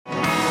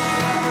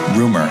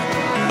Rumor,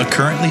 a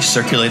currently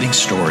circulating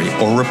story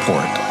or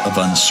report of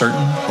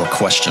uncertain or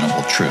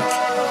questionable truth.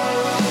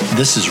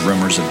 This is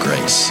Rumors of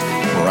Grace,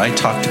 where I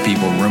talk to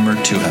people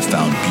rumored to have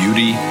found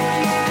beauty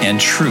and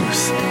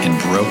truth in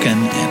broken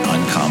and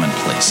uncommon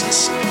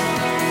places.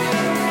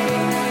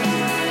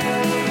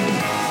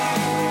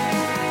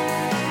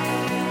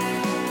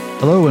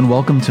 Hello and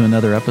welcome to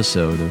another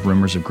episode of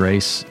Rumors of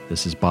Grace.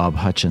 This is Bob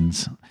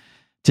Hutchins.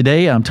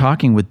 Today I'm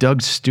talking with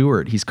Doug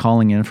Stewart. He's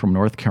calling in from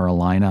North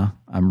Carolina.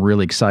 I'm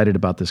really excited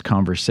about this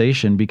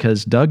conversation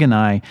because Doug and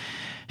I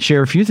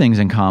share a few things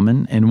in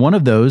common, and one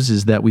of those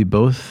is that we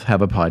both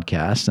have a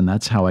podcast, and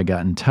that's how I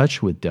got in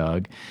touch with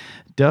Doug.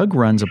 Doug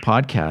runs a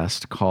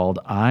podcast called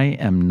I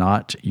Am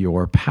Not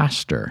Your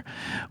Pastor,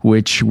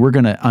 which we're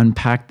going to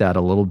unpack that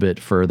a little bit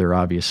further,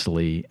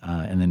 obviously,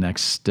 in the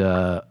next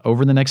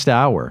over the next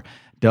hour.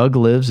 Doug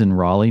lives in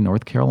Raleigh,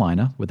 North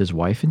Carolina, with his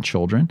wife and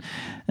children.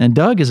 And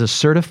Doug is a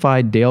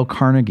certified Dale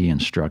Carnegie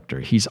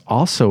instructor. He's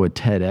also a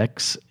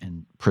TEDx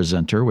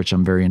presenter, which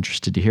I'm very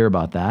interested to hear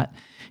about that.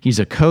 He's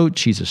a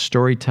coach, he's a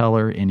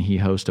storyteller, and he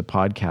hosts a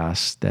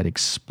podcast that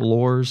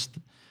explores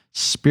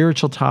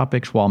spiritual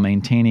topics while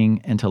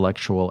maintaining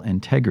intellectual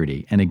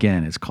integrity. And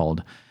again, it's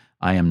called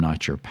I Am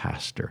Not Your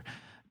Pastor.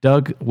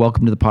 Doug,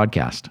 welcome to the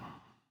podcast.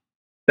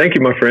 Thank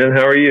you, my friend.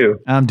 How are you?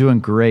 I'm doing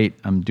great.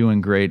 I've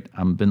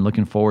been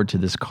looking forward to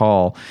this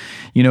call.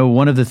 You know,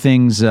 one of the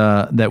things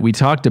that we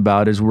talked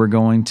about is we're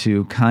going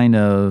to kind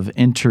of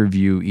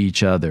interview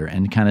each other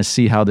and kind of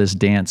see how this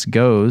dance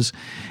goes.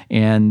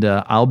 And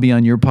I'll be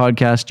on your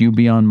podcast, you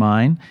be on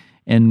mine.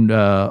 And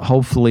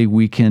hopefully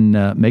we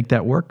can make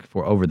that work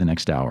for over the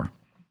next hour.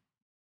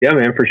 Yeah,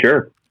 man, for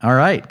sure. All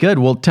right, good.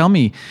 Well, tell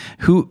me,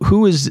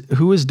 who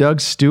is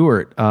Doug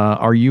Stewart?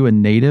 Are you a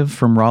native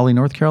from Raleigh,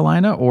 North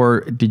Carolina,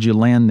 or did you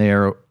land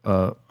there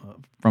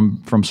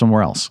from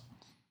somewhere else?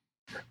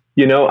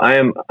 You know,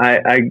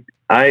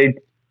 I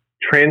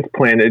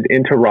transplanted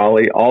into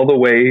Raleigh all the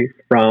way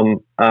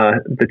from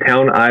the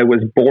town I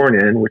was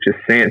born in, which is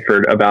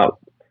Sanford, about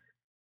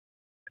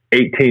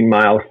 18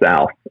 miles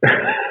south.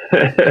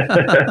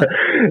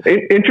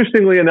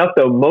 Interestingly enough,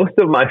 though, most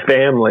of my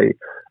family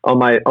on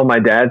my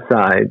dad's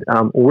side,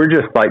 we're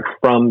just like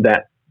from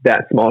that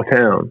small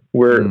town.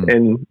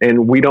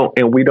 And we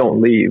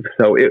don't leave.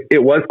 So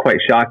it was quite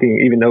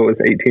shocking, even though it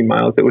was 18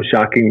 miles. It was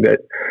shocking that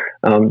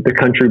the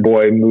country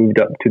boy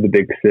moved up to the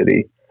big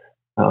city.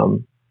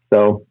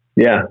 So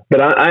yeah, but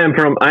I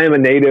am a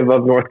native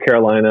of North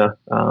Carolina,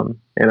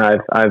 and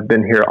I've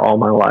been here all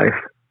my life.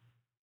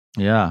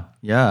 Yeah.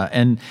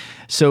 And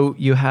so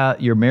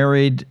you're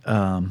married,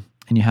 and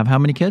you have how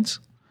many kids?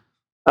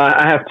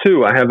 I have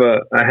two. I have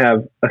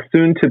a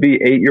soon to be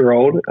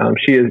 8-year-old.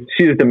 She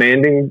is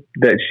demanding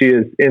that she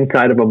is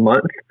inside of a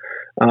month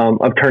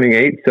of turning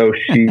 8. So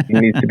she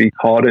needs to be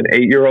called an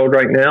 8-year-old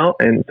right now.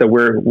 And so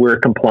we're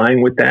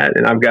complying with that.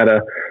 And I've got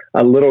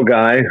a little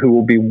guy who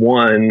will be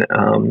 1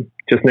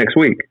 just next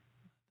week.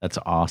 That's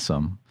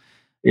awesome.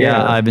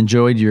 Yeah. I've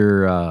enjoyed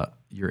your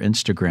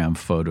Instagram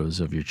photos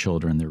of your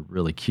children. They're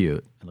really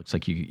cute. It looks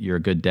like you're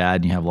a good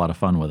dad and you have a lot of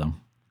fun with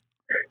them.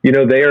 You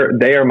know, they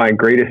are my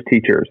greatest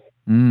teachers.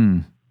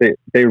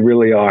 They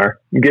really are.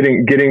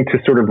 Getting to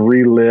sort of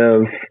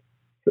relive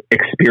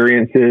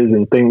experiences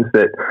and things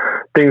that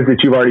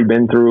you've already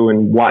been through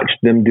and watch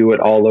them do it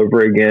all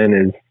over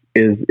again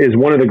is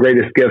one of the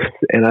greatest gifts.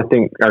 And I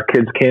think our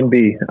kids can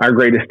be our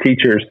greatest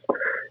teachers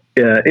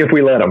if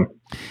we let them.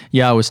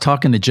 Yeah, I was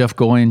talking to Jeff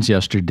Goins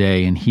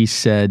yesterday, and he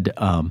said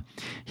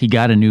he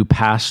got a new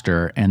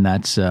pastor, and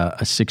that's a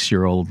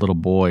 6-year-old little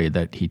boy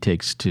that he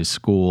takes to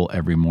school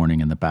every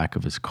morning in the back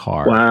of his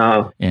car.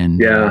 Wow.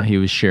 And he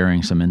was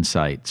sharing some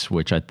insights,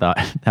 which I thought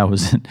that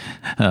was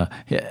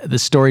the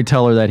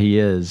storyteller that he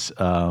is,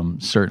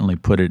 certainly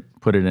put it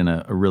in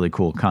a really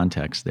cool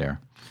context there.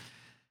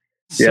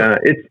 So, yeah,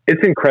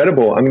 it's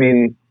incredible. I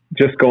mean,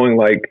 just going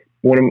like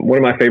one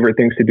of my favorite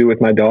things to do with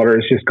my daughter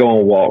is just go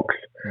on walks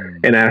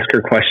and ask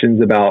her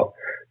questions about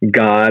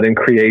God and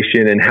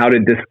creation and how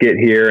did this get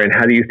here and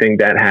how do you think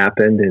that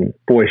happened? And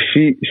boy,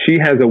 she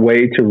has a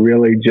way to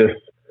really just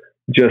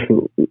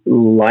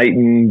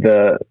lighten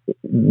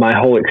my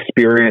whole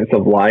experience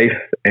of life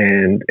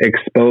and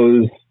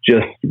expose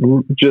just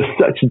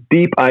such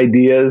deep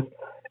ideas,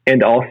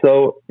 and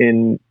also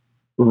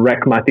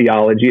wreck my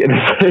theology at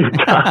the same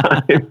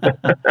time.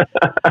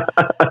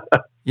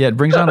 Yeah, it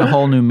brings on a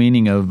whole new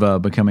meaning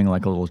of becoming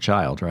like a little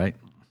child, right?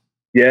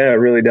 Yeah, it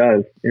really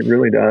does. It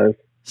really does.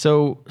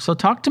 So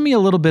talk to me a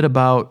little bit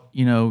about,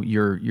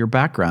 your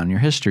background, your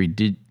history.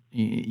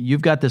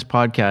 You've got this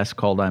podcast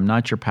called I'm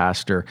Not Your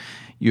Pastor.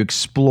 You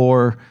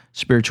explore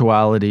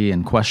spirituality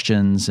and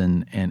questions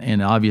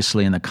and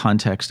obviously in the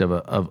context of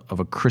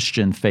a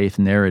Christian faith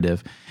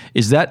narrative.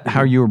 Is that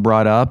how you were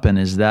brought up, and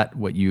is that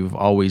what you've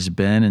always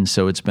been? And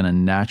so it's been a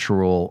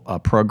natural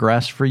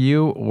progress for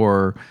you?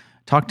 Or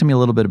talk to me a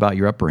little bit about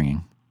your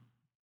upbringing.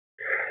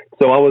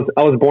 So I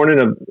was born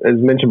as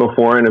mentioned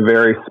before, in a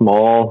very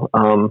small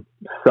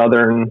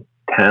southern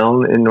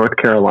town in North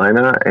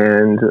Carolina,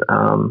 and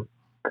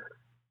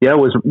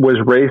was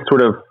raised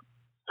sort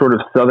sort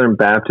of Southern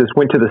Baptist,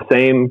 went to the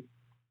same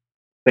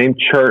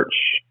church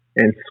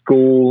and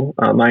school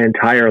my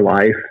entire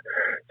life.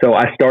 So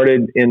I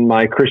started in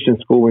my Christian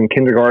school in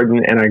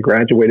kindergarten, and I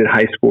graduated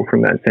high school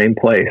from that same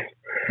place.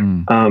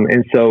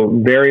 And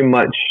so very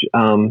much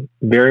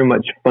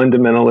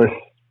fundamentalist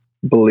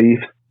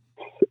beliefs,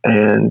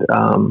 and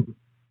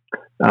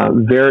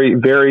very,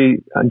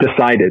 very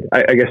decided,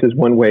 I guess is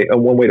one way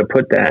to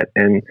put that.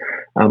 And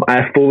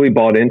I fully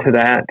bought into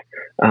that.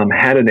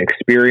 Had an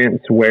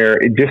experience where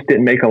it just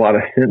didn't make a lot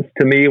of sense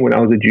to me when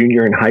I was a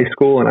junior in high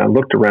school, and I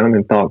looked around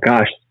and thought,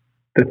 gosh,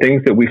 the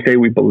things that we say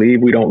we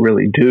believe, we don't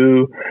really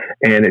do,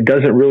 and it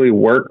doesn't really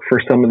work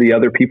for some of the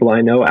other people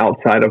I know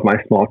outside of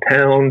my small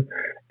town,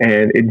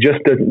 and it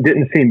just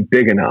didn't seem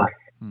big enough.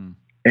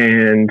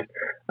 And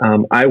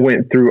I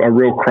went through a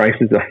real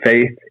crisis of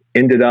faith.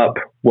 Ended up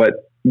what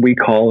we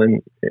call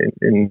in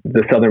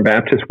the Southern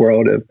Baptist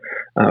world of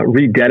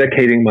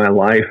rededicating my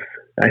life.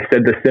 I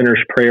said the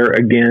sinner's prayer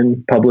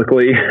again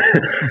publicly,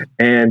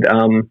 and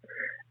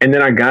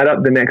then I got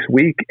up the next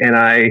week and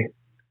I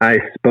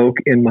spoke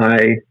in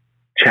my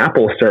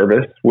chapel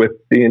service with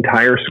the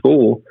entire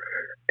school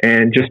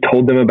and just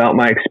told them about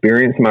my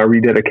experience, my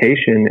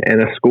rededication,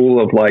 and a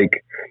school of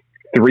like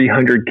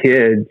 300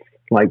 kids,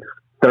 like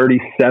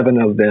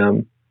 37 of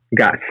them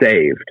got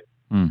saved.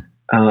 And,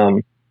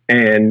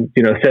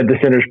 said the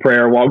sinner's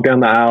prayer, walked down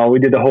the aisle. We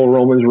did the whole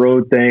Romans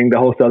Road thing, the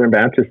whole Southern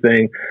Baptist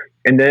thing.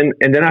 And then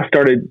I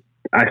started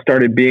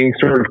being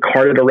sort of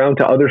carted around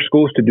to other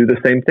schools to do the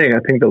same thing. I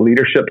think the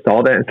leadership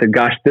saw that and said,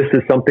 gosh, this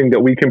is something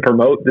that we can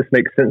promote. This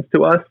makes sense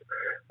to us.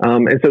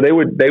 And so they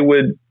would,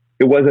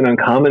 it wasn't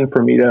uncommon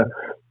for me to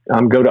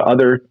go to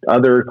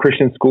other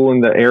Christian school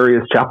in the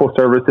area's chapel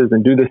services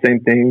and do the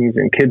same things.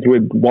 And kids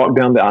would walk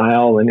down the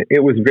aisle, and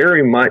it was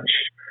very much,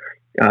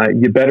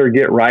 you better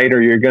get right or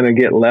you're going to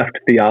get left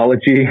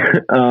theology.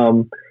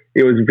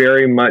 It was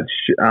very much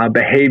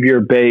behavior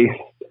based,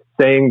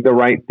 saying the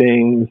right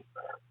things,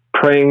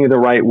 praying the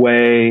right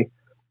way,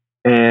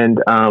 and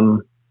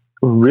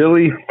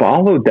really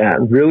followed that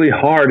really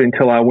hard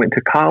until I went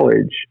to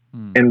college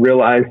and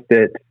realized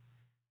that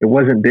it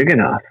wasn't big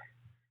enough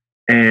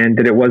and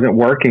that it wasn't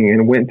working,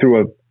 and went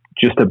through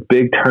just a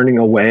big turning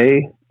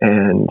away.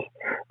 And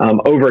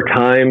over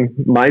time,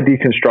 my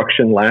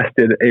deconstruction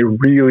lasted a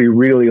really,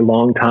 really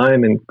long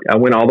time. And I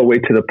went all the way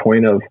to the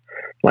point of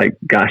like,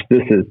 gosh,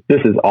 this is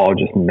all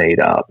just made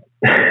up.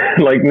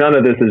 Like, none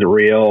of this is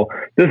real.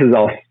 This is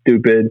all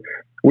stupid.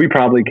 We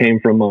probably came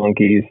from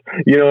monkeys.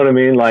 You know what I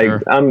mean? Like,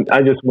 sure.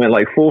 I just went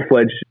like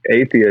full-fledged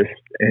atheist.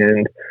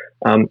 And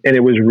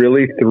it was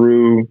really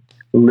through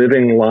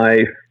living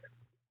life,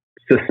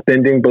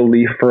 suspending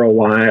belief for a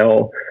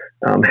while,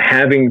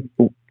 watching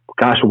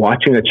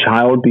a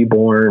child be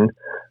born.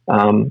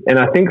 And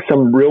I think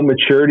some real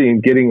maturity in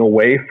getting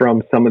away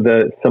from some of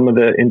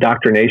the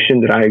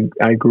indoctrination that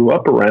I grew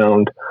up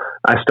around.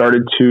 I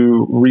started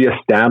to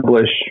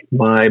reestablish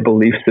my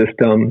belief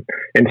system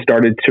and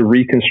started to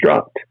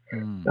reconstruct.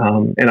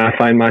 And I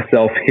find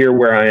myself here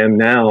where I am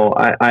now.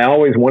 I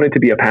always wanted to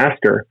be a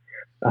pastor.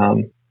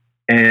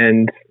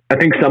 And I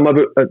think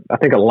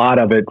a lot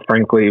of it,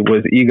 frankly,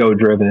 was ego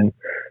driven.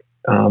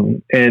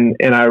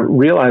 And I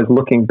realized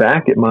looking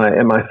back at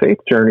my faith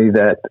journey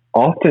that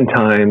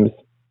oftentimes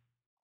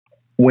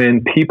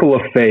when people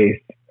of faith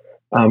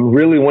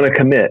really want to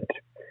commit,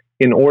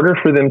 in order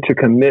for them to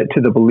commit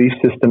to the belief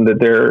system that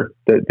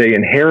they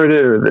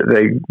inherited or that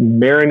they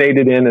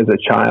marinated in as a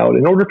child,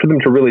 in order for them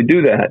to really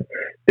do that,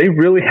 they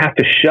really have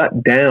to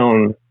shut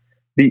down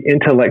the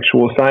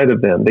intellectual side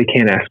of them. They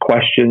can't ask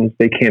questions.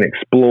 They can't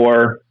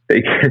explore.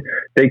 They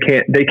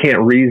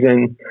can't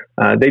reason.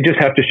 They just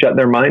have to shut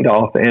their mind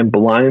off and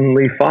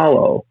blindly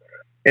follow.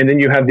 And then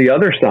you have the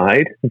other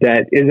side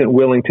that isn't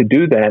willing to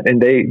do that.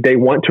 And they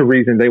want to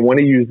reason. They want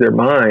to use their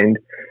mind.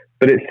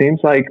 But it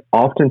seems like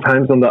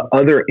oftentimes on the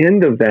other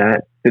end of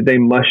that they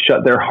must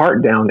shut their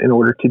heart down in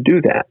order to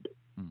do that.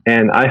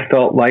 And I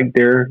felt like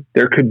there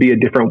could be a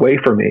different way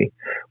for me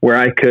where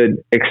I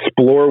could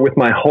explore with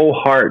my whole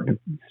heart,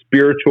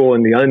 spiritual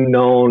and the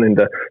unknown and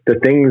the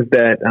things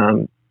that,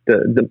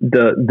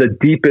 the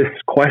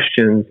deepest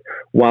questions,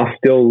 while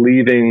still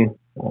leaving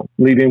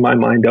my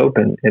mind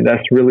open. And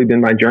that's really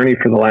been my journey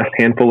for the last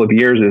handful of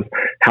years, is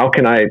how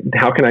can I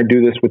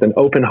do this with an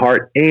open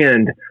heart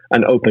and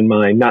an open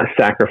mind, not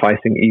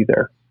sacrificing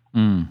either.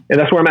 And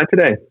that's where I'm at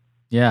today.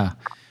 Yeah.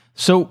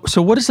 So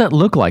what does that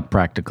look like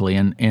practically?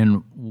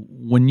 And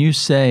when you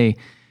say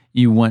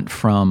you went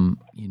from,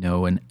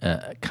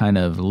 kind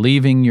of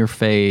leaving your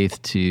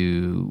faith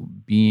to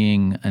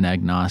being an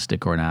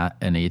agnostic or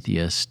an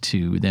atheist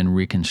to then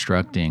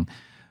reconstructing,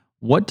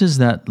 what does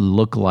that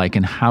look like,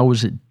 and how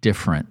is it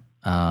different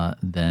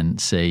than,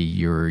 say,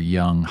 your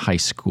young high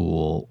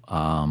school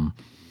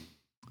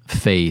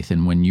faith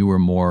and when you were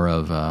more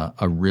of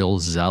a real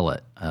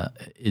zealot?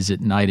 Is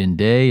it night and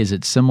day? Is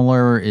it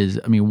similar?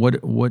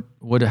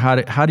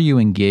 How do you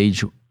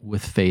engage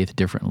with faith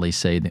differently,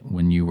 say,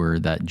 when you were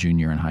that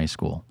junior in high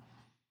school?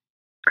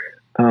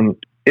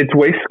 It's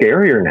way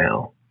scarier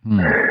now.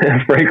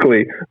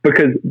 frankly,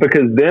 because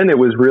then it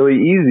was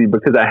really easy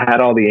because I had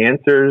all the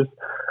answers.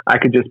 I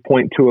could just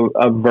point to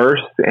a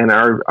verse and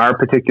our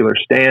particular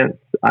stance.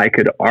 I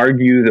could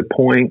argue the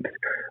point.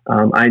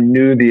 I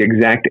knew the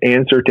exact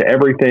answer to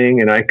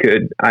everything, and I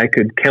could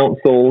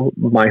counsel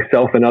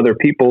myself and other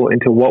people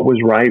into what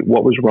was right,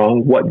 what was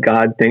wrong, what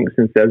God thinks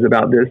and says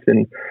about this,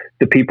 and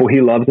the people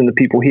He loves and the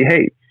people He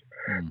hates.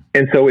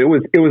 And so it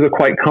was a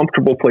quite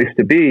comfortable place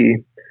to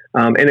be,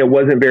 and it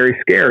wasn't very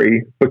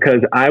scary because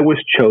I was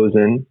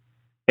chosen,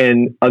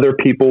 and other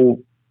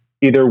people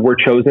either were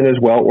chosen as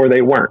well or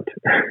they weren't.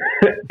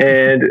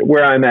 And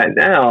where I'm at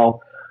now,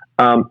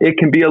 it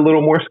can be a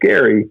little more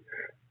scary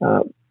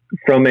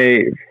from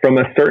a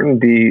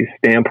certainty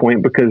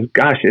standpoint, because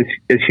gosh,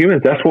 as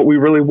humans, that's what we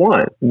really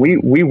want.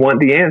 We want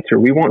the answer.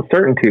 We want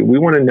certainty. We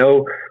want to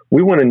know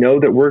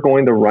that we're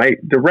going the right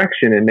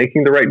direction and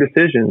making the right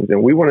decisions.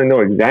 And we want to know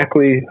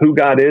exactly who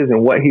God is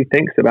and what He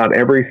thinks about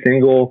every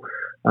single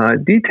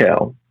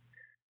detail.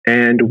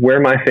 And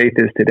where my faith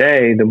is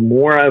today, the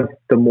more I've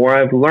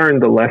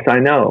learned, the less I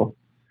know.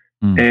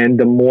 And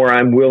the more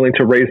I'm willing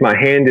to raise my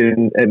hand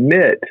and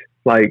admit,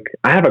 like,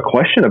 I have a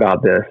question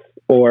about this,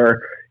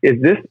 or is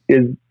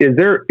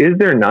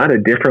there not a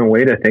different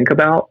way to think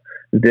about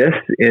this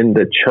in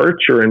the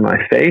church or in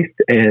my faith?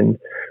 And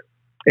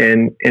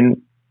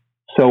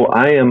so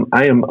I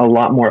am a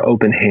lot more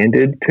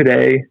open-handed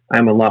today.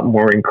 I'm a lot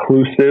more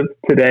inclusive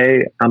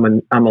today. I'm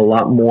a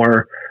lot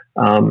more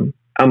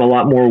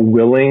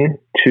willing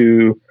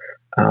to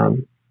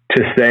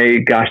say,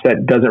 gosh,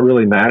 that doesn't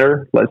really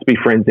matter. Let's be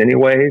friends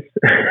anyways.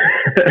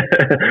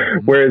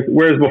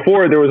 Whereas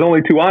before there was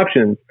only two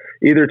options: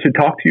 either to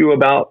talk to you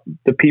about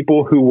the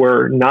people who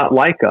were not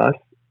like us,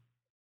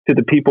 to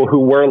the people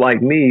who were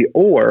like me,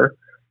 or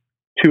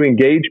to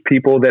engage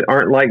people that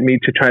aren't like me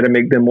to try to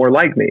make them more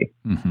like me.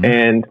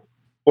 And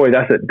boy,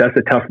 that's a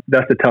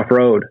tough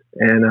road.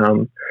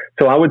 And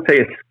so I would say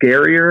it's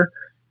scarier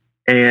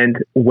and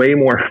way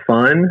more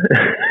fun.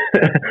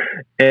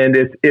 And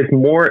it's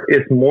more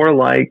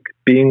like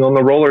being on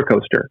the roller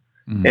coaster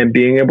and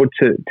being able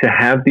to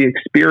have the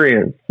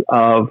experience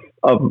of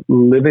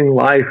living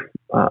life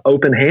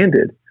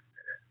open-handed.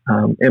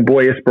 And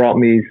boy, it's brought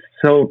me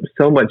so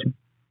much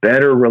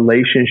better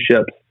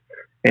relationships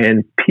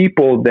and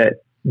people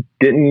that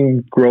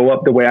didn't grow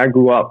up the way I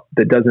grew up,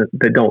 that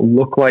don't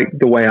look like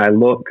the way I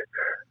look.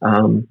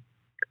 And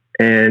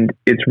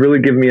it's really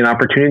given me an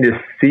opportunity to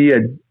see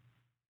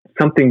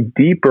something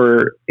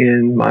deeper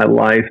in my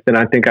life than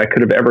I think I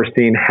could have ever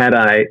seen had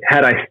I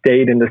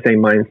stayed in the same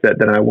mindset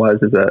that I was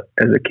as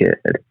a kid.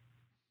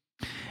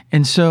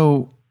 And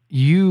so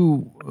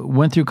you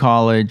went through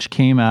college,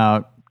 came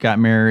out, got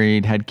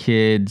married, had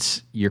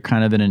kids. You're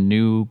kind of in a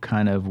new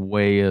kind of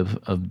way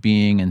of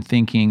being and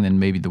thinking than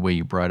maybe the way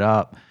you brought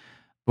up.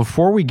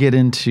 Before we get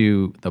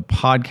into the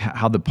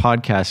how the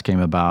podcast came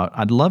about,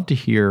 I'd love to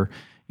hear,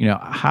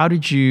 how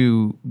did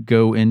you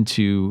go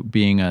into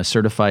being a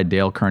certified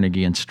Dale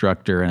Carnegie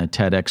instructor and a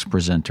TEDx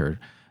presenter?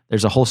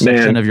 There's a whole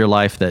section of your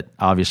life that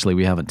obviously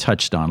we haven't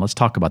touched on. Let's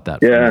talk about that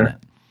for a minute.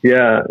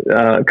 Yeah.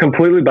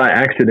 Completely by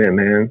accident,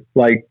 man.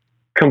 Like,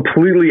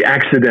 completely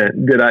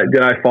accident did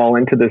I fall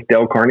into this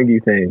Dale Carnegie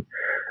thing.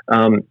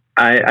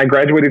 I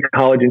graduated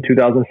college in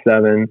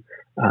 2007.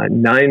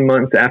 9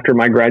 months after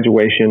my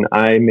graduation,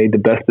 I made the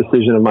best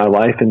decision of my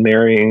life in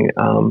marrying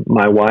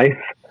my wife.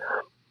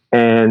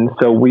 And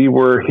so we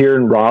were here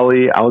in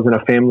Raleigh. I was in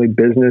a family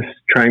business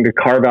trying to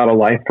carve out a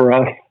life for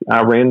us.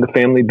 I ran the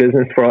family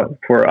business I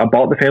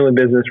bought the family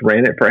business,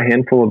 ran it for a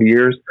handful of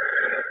years,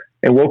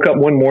 and woke up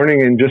one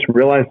morning and just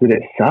realized that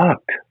it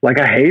sucked. Like,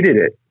 I hated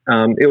it.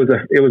 It was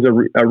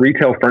a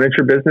retail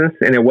furniture business,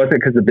 and it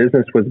wasn't because the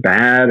business was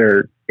bad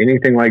or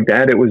anything like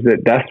that. It was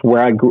that's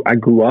where I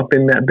grew up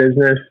in that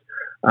business.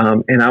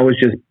 And I was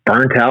just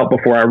burnt out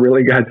before I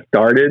really got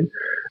started.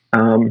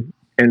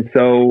 And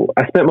so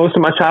I spent most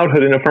of my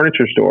childhood in a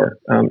furniture store,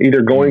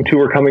 either going to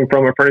or coming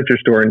from a furniture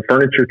store, in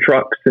furniture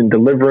trucks and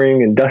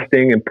delivering and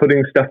dusting and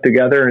putting stuff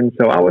together. And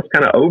so I was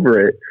kind of over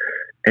it.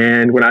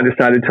 And when I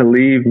decided to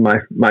leave,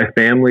 my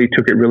family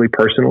took it really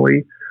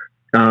personally.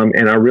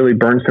 And I really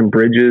burned some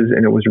bridges,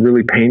 and it was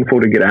really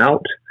painful to get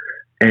out,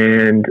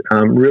 and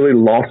really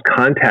lost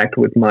contact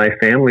with my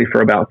family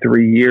for about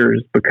 3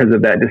 years because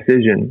of that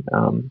decision.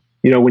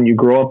 When you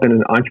grow up in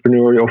an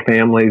entrepreneurial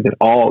family that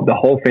the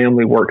whole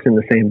family works in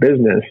the same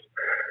business,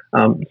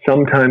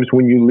 sometimes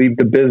when you leave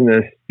the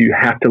business, you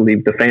have to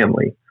leave the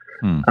family,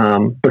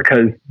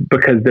 because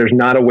there's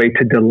not a way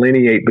to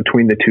delineate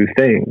between the two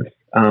things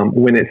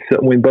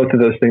when both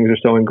of those things are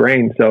so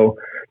ingrained. So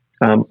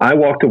I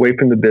walked away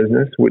from the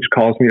business, which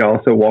caused me to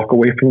also walk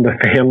away from the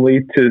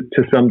family to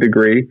some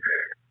degree.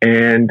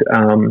 And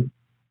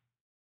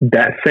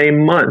that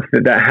same month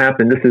that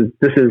happened, this is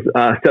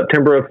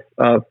September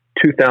of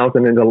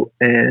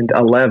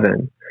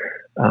 2011.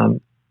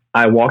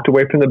 I walked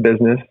away from the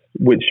business,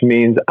 which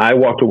means I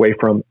walked away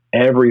from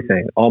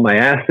everything, all my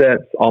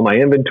assets, all my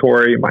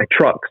inventory, my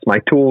trucks, my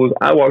tools.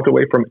 I walked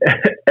away from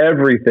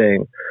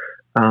everything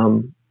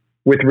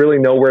with really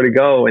nowhere to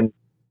go. And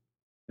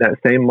that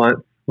same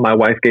month, my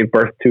wife gave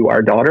birth to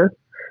our daughter,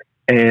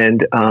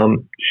 and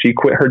she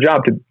quit her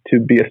job to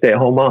be a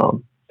stay-at-home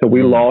mom. So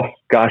we lost,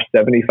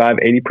 75,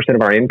 80%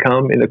 of our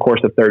income in the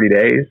course of 30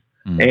 days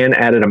and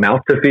added a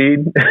mouth to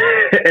feed.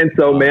 And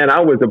so, man,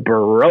 I was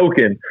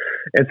broken.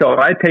 And so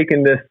I'd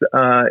taken this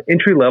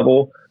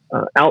entry-level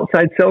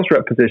outside sales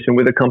rep position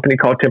with a company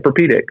called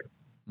Tempur-Pedic.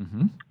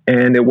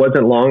 And it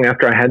wasn't long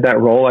after I had that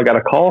role, I got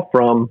a call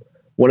from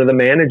one of the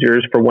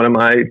managers for one of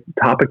my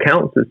top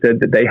accounts that said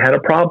that they had a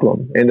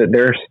problem and that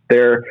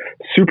their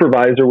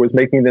supervisor was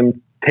making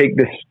them take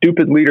this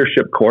stupid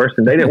leadership course,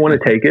 and they didn't want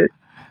to take it.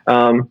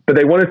 But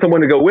they wanted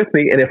someone to go with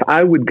me. And if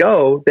I would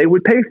go, they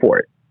would pay for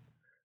it.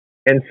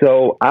 And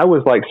so I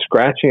was like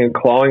scratching and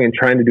clawing and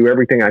trying to do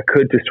everything I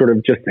could to sort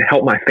of just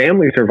help my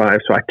family survive.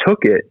 So I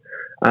took it,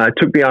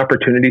 took the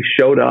opportunity,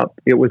 showed up.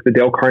 It was the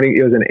Dale Carnegie.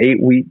 It was an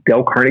 8-week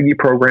Dale Carnegie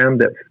program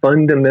that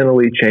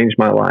fundamentally changed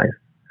my life.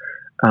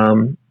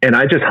 And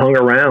I just hung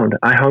around.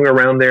 I hung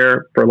around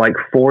there for like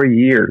 4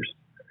 years,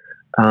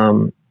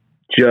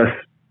 just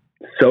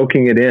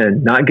soaking it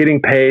in, not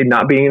getting paid,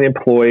 not being an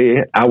employee.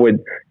 I would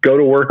go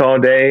to work all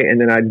day,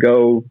 and then I'd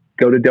go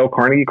to Dale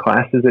Carnegie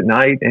classes at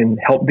night and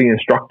help the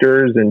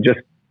instructors, and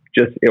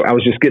I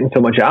was just getting so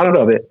much out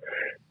of it.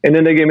 And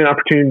then they gave me an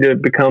opportunity to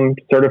become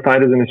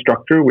certified as an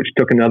instructor, which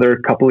took another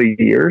couple of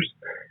years.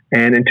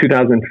 And in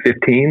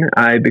 2015,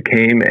 I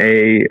became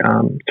a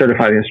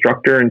certified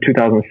instructor. In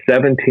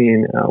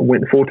 2017,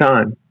 went full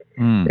time.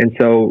 And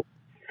so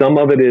some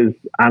of it is,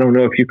 I don't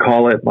know if you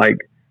call it like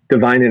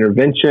divine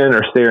intervention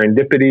or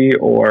serendipity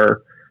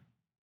or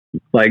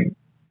like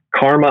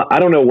karma. I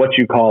don't know what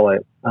you call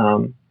it.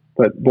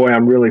 But boy,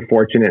 I'm really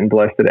fortunate and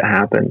blessed that it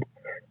happened.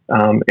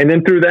 And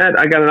then through that,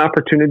 I got an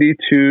opportunity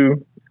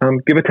to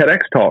give a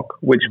TEDx talk,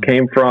 which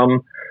came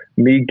from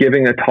me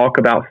giving a talk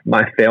about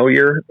my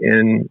failure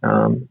and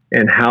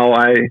how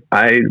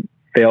I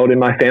failed in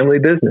my family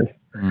business.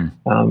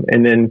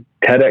 And then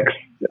TEDx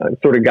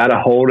sort of got a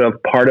hold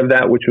of part of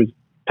that, which was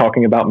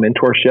talking about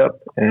mentorship.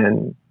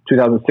 And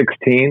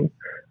 2016,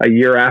 a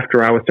year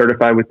after I was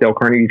certified with Dale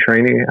Carnegie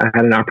training, I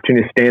had an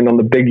opportunity to stand on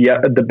the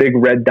big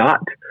red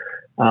dot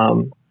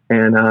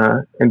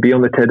and be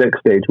on the TEDx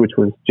stage, which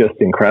was just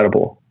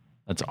incredible.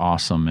 That's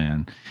awesome,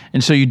 man.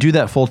 And so you do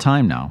that full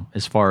time now,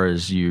 as far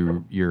as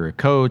you're a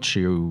coach,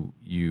 you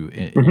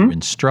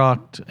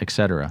instruct, et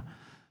cetera.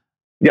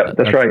 Yep,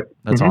 that's right.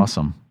 That's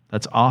awesome.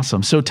 That's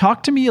awesome. So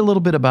talk to me a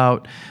little bit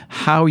about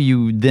how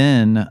you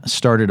then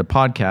started a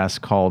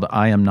podcast called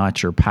I Am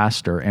Not Your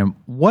Pastor, and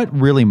what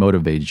really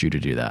motivated you to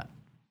do that?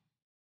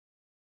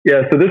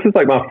 Yeah, so this is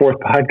like my fourth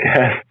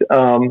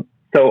podcast.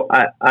 So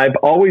I've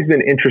always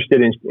been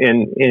interested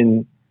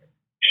in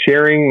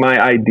sharing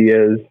my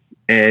ideas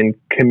and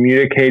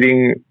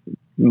communicating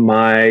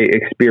my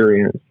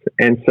experience.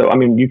 And so, I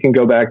mean, you can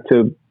go back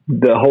to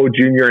the whole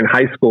junior and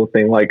high school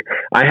thing. Like,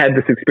 I had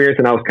this experience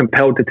and I was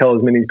compelled to tell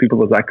as many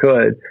people as I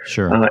could.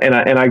 Sure. And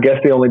I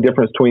guess the only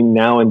difference between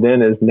now and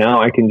then is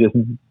now I can just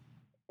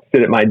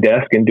sit at my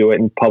desk and do it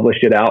and publish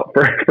it out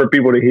for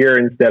people to hear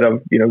instead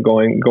of,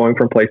 going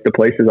from place to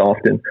place as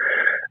often.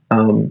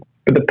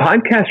 But the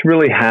podcast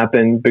really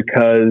happened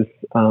because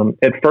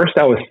at first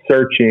I was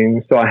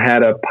searching. So I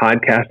had a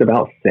podcast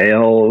about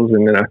sales,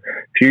 and then a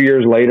few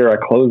years later I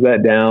closed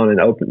that down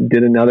and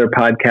did another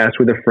podcast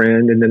with a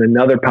friend, and then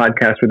another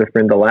podcast with a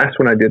friend. The last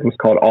one I did was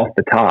called Off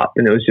the Top,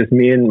 and it was just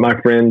me and my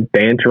friend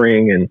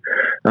bantering.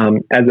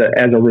 And as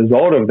a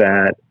result of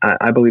that,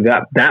 I believe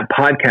that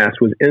podcast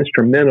was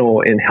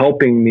instrumental in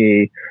helping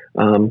me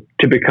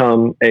to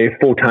become a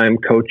full-time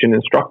coach and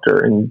instructor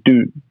and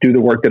do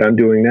the work that I'm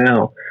doing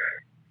now.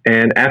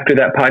 And after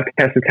that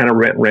podcast had kind of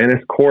ran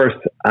its course,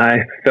 I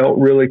felt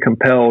really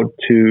compelled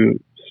to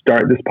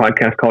start this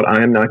podcast called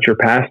I Am Not Your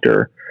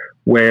Pastor,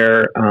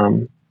 where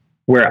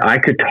I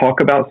could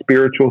talk about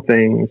spiritual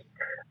things.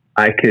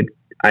 I could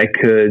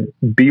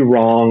be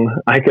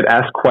wrong. I could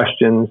ask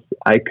questions.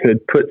 I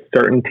could put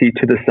certainty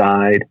to the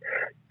side,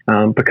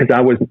 because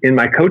I was in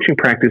my coaching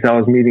practice. I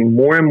was meeting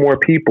more and more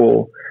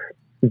people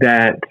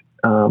that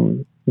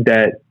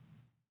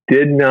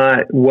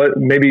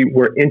maybe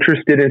were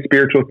interested in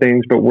spiritual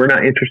things, but were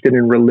not interested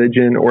in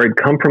religion, or had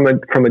come from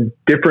a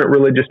different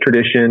religious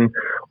tradition,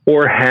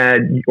 or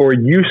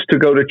used to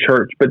go to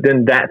church, but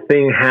then that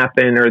thing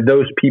happened, or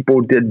those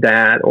people did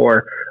that,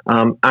 or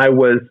I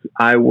was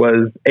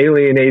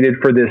alienated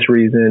for this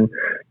reason.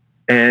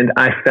 And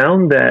I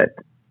found that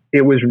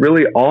it was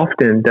really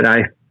often that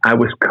I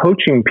was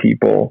coaching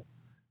people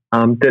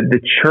that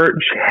the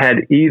church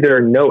had either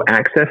no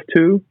access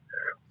to,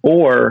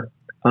 or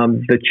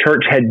the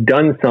church had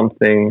done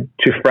something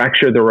to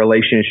fracture the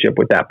relationship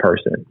with that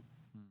person.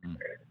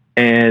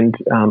 And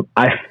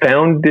I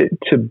found it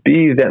to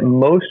be that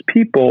most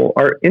people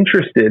are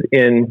interested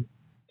in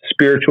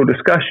spiritual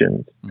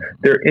discussions.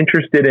 They're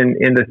interested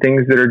in the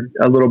things that are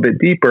a little bit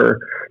deeper.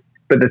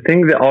 But the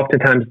thing that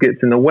oftentimes gets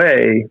in the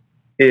way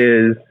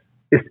is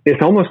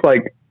it's almost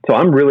like, so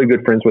I'm really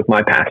good friends with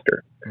my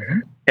pastor.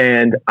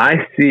 And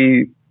I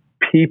see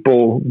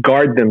people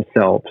guard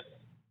themselves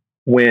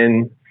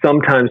when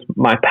sometimes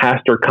my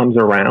pastor comes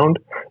around.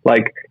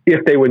 Like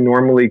if they would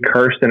normally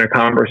curse in a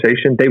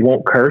conversation, they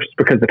won't curse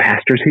because the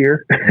pastor's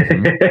here.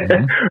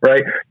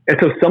 Right. And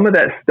so some of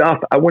that stuff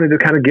I wanted to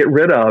kind of get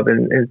rid of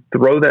and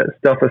throw that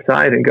stuff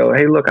aside and go,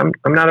 hey, look,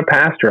 I'm not a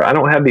pastor. I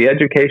don't have the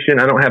education.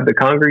 I don't have the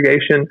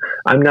congregation.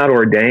 I'm not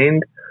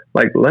ordained.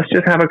 Like, let's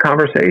just have a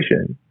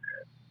conversation.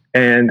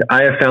 And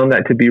I have found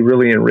that to be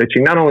really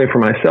enriching, not only for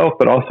myself,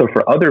 but also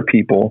for other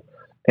people,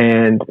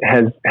 and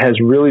has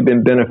really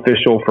been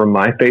beneficial for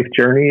my faith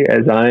journey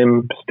as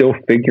I'm still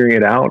figuring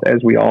it out,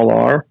 as we all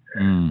are.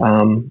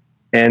 And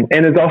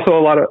it's also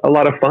a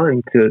lot of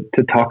fun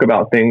to talk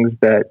about things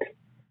that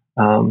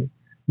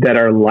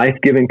are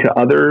life-giving to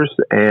others,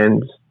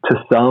 and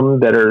to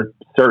some that are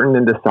certain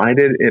and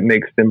decided. It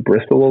makes them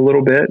bristle a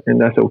little bit, and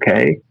that's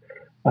okay.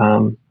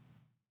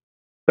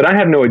 But I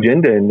have no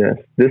agenda in this.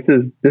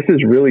 This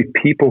is really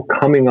people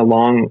coming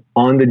along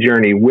on the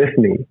journey with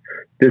me.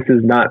 This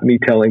is not me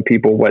telling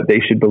people what they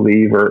should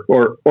believe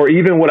or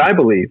even what I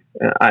believe.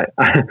 I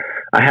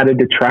had a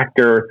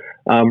detractor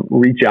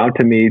reach out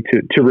to me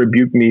to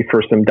rebuke me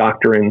for some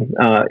doctrine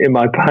in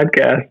my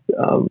podcast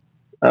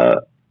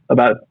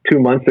about 2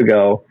 months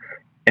ago,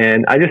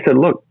 and I just said,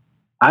 "Look,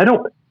 I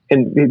don't."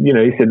 And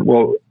he said,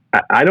 "Well,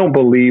 I don't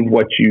believe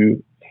what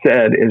you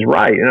said is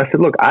right." And I said,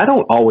 "Look, I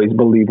don't always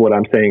believe what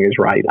I'm saying is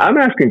right. I'm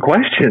asking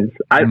questions.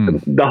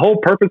 The whole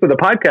purpose of the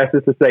podcast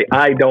is to say,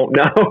 I don't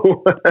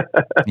know."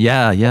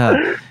 Yeah.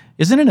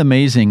 Isn't it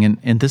amazing?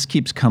 And this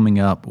keeps coming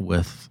up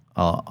with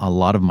a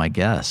lot of my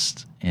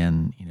guests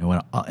and,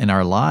 in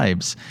our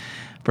lives.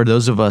 For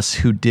those of us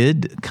who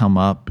did come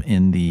up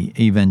in the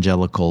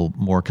evangelical,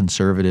 more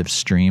conservative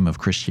stream of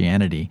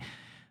Christianity,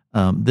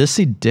 this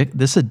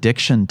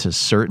addiction to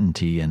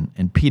certainty,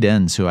 and Pete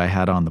Enns, who I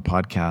had on the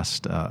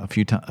podcast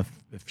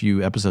a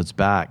few episodes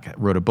back,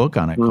 wrote a book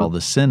on it called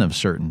 "The Sin of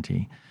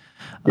Certainty."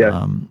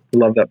 Yeah,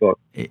 love that book.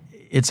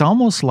 It's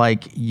almost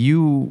like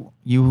you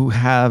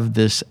have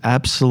this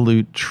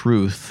absolute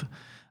truth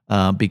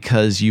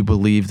because you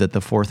believe that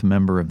the fourth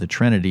member of the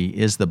Trinity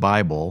is the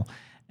Bible.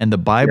 And the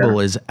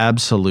Bible is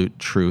absolute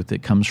truth.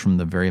 It comes from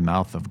the very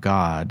mouth of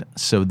God.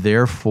 So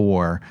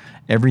therefore,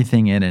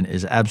 everything in it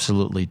is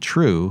absolutely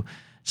true.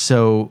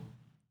 So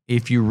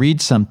if you read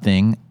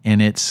something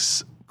and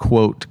it's,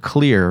 quote,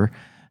 clear,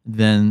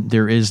 then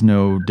there is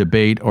no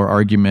debate or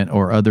argument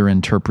or other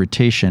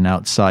interpretation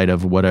outside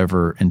of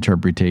whatever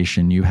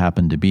interpretation you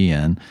happen to be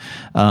in.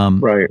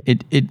 Right.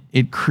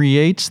 It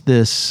creates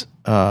this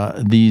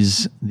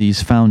these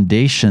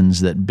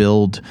foundations that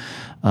build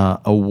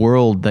a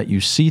world that you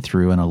see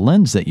through and a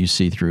lens that you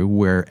see through,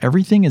 where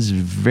everything is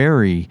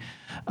very,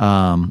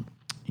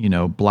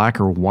 black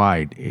or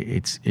white.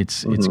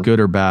 It's good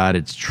or bad.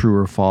 It's true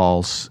or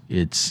false.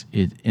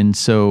 And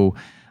so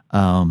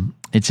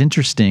it's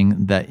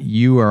interesting that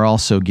you are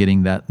also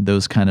getting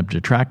those kind of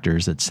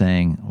detractors that's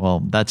saying, well,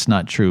 that's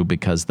not true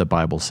because the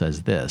Bible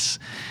says this.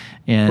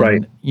 And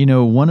right.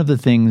 One of the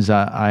things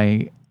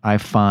I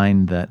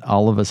find that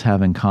all of us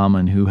have in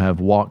common who have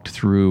walked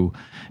through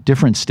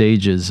different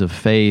stages of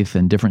faith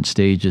and different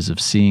stages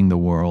of seeing the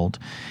world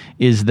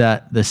is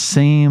that the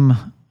same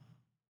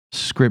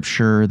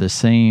scripture, the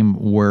same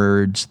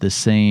words, the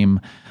same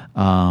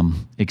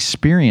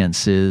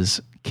experiences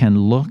can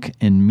look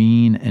and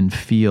mean and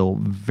feel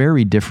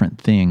very different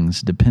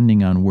things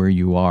depending on where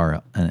you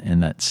are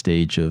in that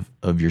stage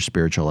of your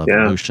spiritual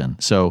evolution. Yeah.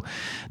 So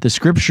the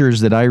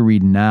scriptures that I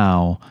read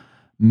now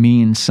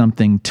mean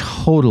something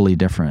totally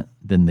different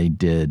than they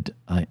did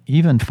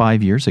even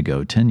 5 years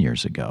ago, 10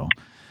 years ago.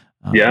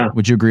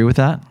 Would you agree with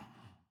that?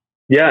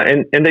 Yeah,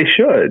 and they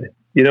should.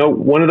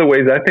 One of the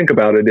ways I think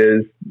about it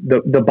is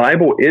the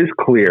Bible is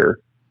clear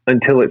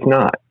until it's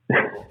not.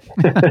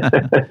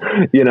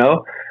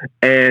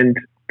 And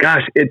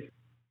gosh, it's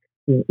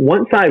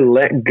once I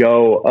let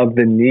go of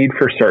the need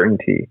for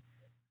certainty,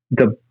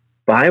 the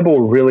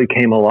Bible really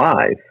came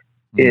alive.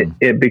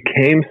 It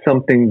became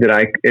something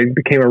it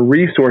became a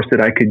resource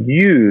that I could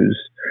use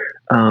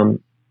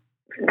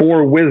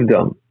for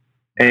wisdom.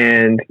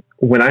 And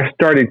when I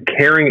started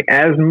caring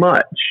as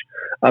much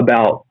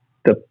about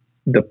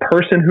the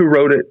person who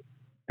wrote it,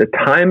 the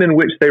time in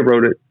which they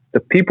wrote it,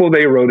 the people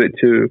they wrote it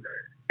to,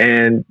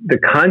 and the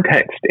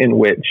context in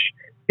which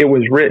it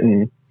was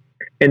written,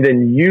 and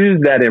then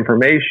use that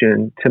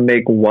information to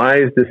make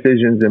wise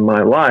decisions in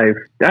my life,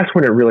 that's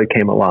when it really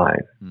came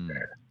alive.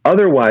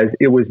 Otherwise,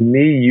 it was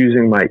me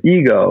using my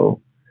ego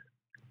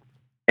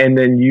and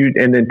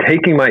then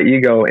taking my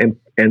ego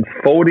and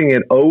folding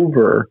it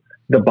over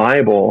the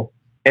Bible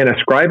and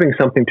ascribing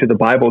something to the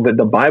Bible that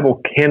the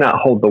Bible cannot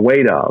hold the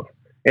weight of,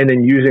 and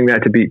then using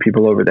that to beat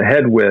people over the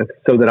head with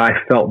so that I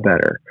felt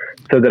better,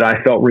 so that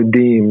I felt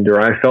redeemed, or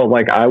I felt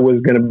like I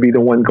was going to be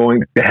the one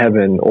going to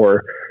heaven,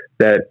 or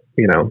that,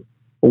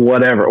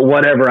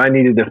 whatever I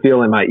needed to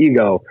feel in my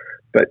ego.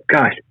 But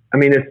gosh,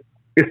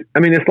 it's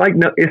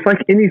like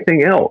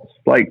anything else.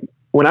 Like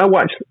when I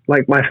watch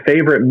like my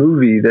favorite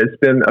movie that's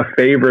been a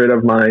favorite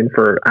of mine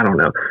for, I don't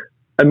know,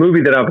 a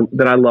movie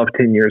that I loved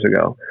 10 years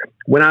ago.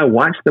 When I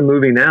watch the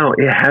movie now,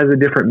 it has a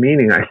different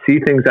meaning. I see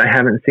things I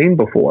haven't seen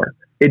before.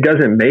 it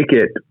doesn't make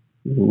it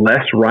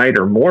less right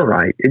or more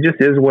right. It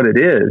just is what it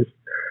is.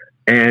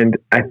 And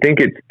I think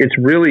it's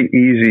really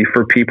easy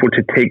for people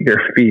to take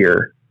their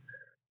fear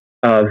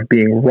of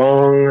being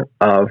wrong,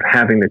 of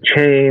having to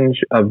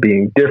change, of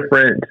being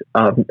different,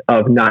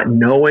 of not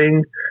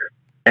knowing,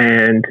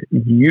 and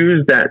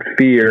use that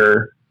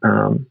fear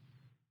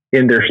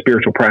in their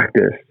spiritual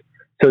practice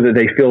so that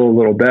they feel a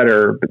little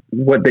better. But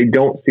what they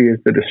don't see is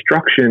the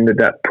destruction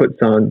that puts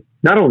on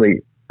not only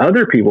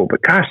other people,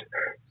 but gosh,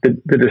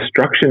 the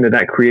destruction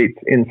that creates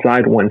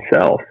inside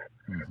oneself.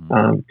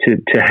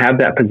 To have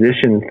that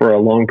position for a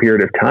long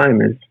period of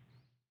time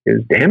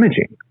is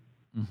damaging.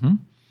 Mm-hmm.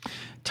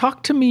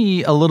 Talk to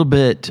me a little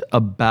bit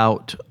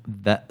about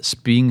that,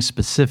 being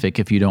specific,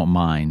 if you don't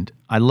mind.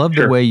 I love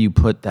Sure. the way you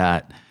put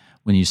that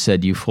when you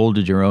said you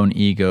folded your own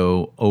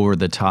ego over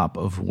the top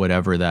of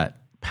whatever that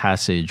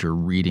passage or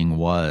reading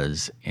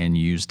was and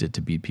used it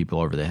to beat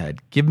people over the head.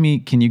 Can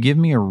you give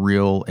me a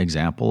real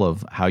example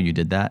of how you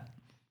did that?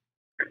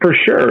 For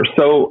sure.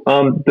 So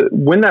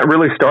when that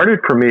really started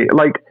for me,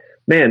 like,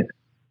 man,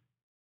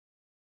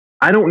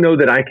 I don't know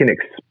that I can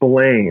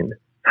explain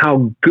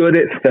how good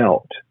it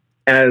felt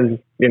as,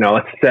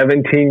 a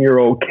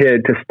 17-year-old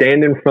kid to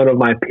stand in front of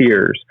my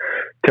peers,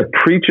 to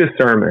preach a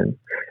sermon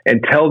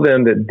and tell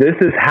them that this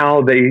is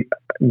how they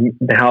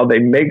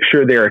make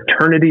sure their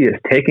eternity is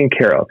taken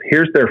care of.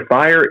 Here's their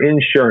fire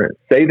insurance.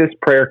 Say this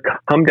prayer,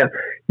 come down.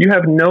 You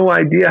have no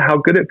idea how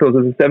good it feels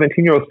as a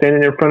 17-year-old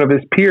standing in front of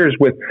his peers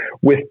with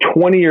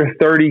 20 or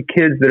 30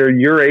 kids that are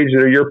your age,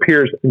 that are your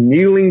peers,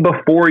 kneeling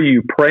before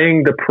you,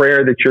 praying the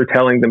prayer that you're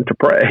telling them to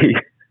pray.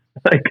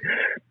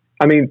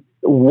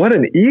 What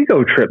an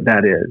ego trip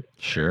that is.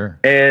 Sure.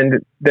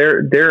 And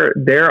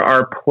there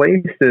are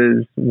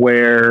places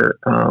where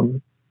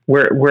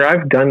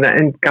I've done that.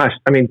 And gosh,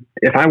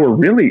 if I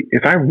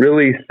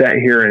really sat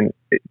here and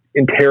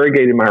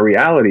interrogated my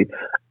reality,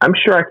 I'm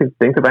sure I could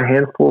think of a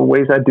handful of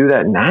ways I do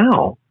that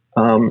now.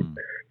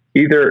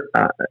 Either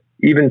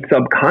even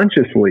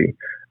subconsciously.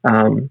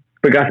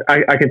 But gosh,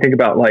 I can think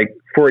about, like,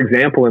 for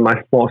example, in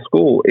my small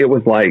school, it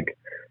was like,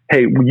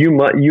 hey, you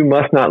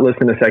must not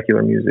listen to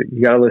secular music.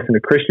 You got to listen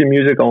to Christian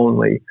music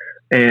only.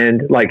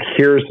 And like,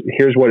 here's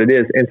what it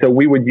is. And so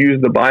we would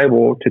use the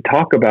Bible to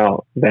talk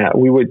about that.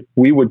 We would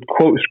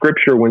quote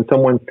scripture when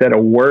someone said a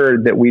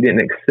word that we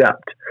didn't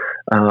accept.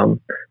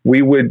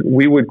 We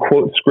would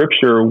quote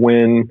scripture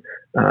when,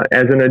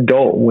 as an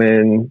adult,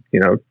 when,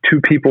 two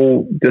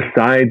people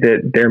decide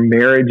that their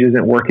marriage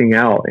isn't working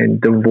out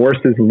and divorce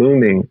is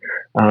looming,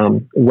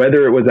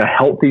 whether it was a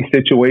healthy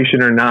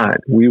situation or not,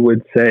 we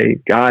would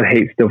say, God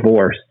hates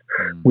divorce.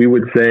 We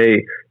would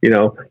say,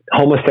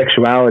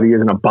 homosexuality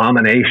is an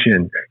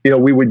abomination.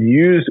 We would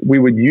use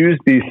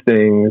these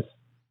things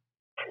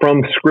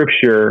from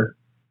scripture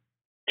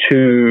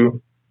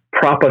to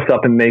prop us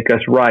up and make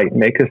us right,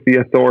 make us the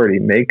authority,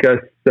 make us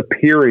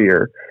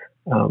superior.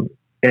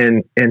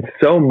 And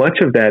so much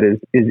of that is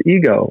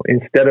ego,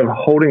 instead of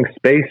holding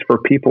space for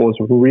people's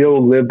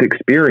real lived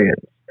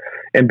experience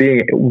and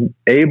being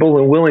able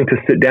and willing to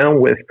sit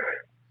down with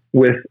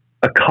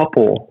a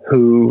couple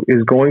who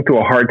is going through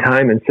a hard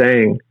time and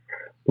saying,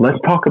 let's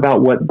talk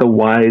about what the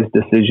wise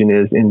decision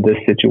is in this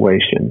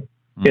situation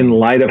in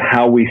light of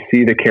how we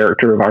see the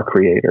character of our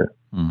Creator.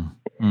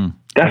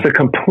 That's a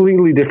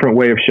completely different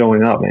way of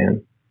showing up,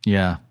 man.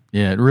 Yeah,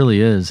 it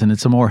really is. And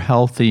it's a more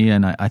healthy,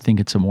 and I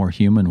think it's a more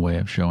human way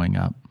of showing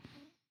up.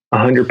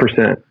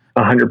 100%.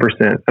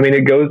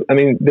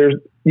 100%.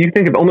 You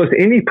think of almost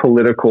any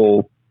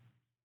political,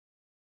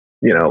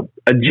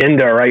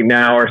 agenda right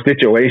now or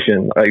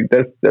situation, like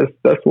that's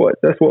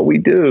what we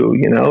do,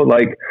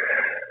 like,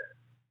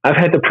 I've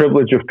had the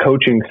privilege of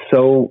coaching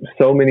so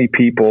many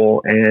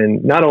people,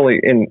 and not only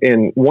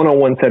in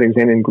one-on-one settings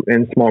and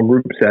in small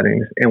group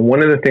settings. And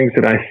one of the things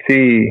that I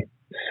see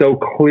so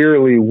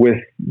clearly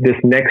with this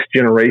next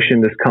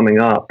generation that's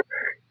coming up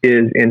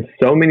is in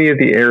so many of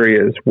the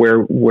areas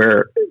where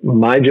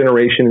my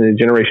generation and the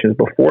generations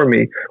before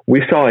me,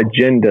 we saw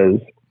agendas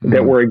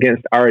that were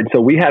against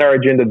so we had our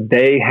agenda,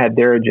 they had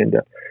their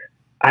agenda.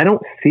 I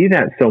don't see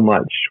that so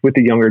much with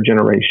the younger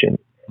generation.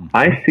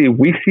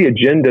 We see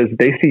agendas,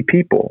 they see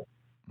people.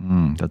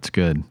 That's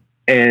good.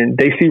 And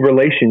they see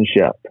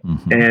relationship.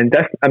 And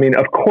that's,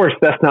 of course,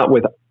 that's not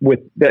with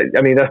that.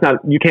 That's not,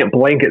 you can't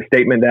blanket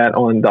statement that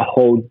on the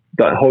whole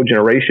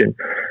generation.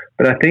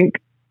 But I think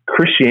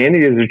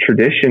Christianity as a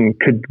tradition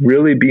could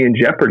really be in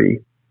jeopardy,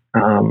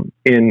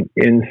 in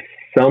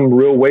some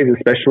real ways,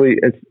 especially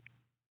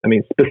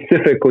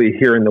specifically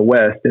here in the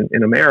West,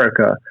 in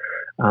America,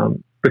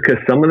 because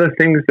some of the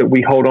things that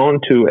we hold on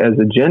to as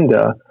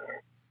agenda,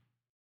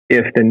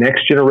 if the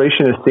next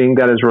generation is seeing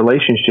that as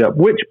relationship,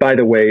 which, by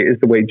the way, is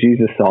the way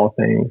Jesus saw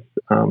things,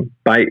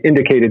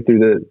 indicated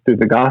through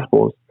the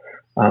Gospels,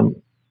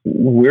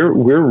 we're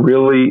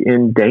really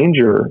in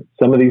danger.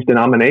 Some of these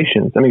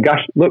denominations.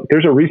 Gosh, look,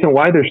 there's a reason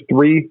why there's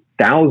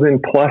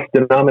 3,000 plus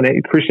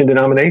Christian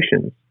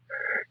denominations.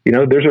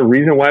 there's a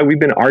reason why we've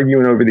been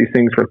arguing over these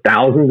things for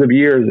thousands of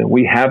years and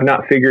we have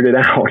not figured it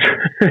out,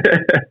 because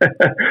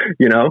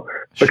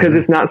Sure.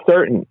 it's not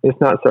certain. It's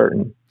not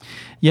certain.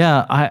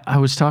 Yeah, I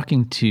was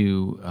talking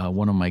to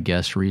one of my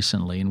guests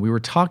recently, and we were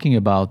talking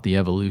about the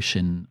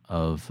evolution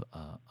of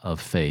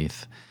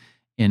faith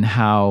and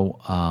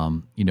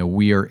how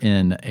we are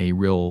in a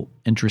real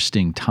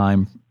interesting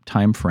time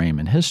frame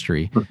in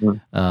history.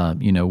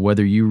 Mm-hmm.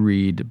 Whether you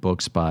read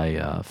books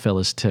by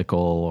Phyllis Tickle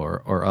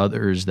or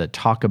others that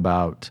talk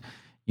about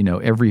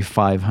every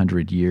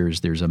 500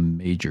 years there's a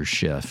major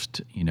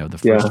shift. The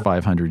first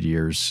 500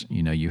 years,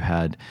 you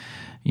had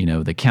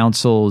the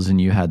councils,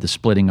 and you had the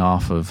splitting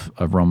off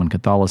of Roman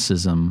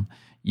Catholicism.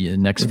 The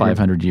next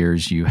 500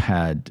 years, you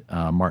had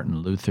Martin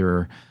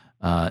Luther.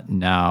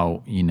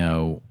 Now,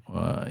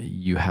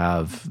 you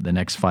have the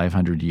next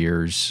 500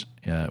 years.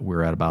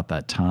 We're at about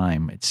that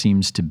time. It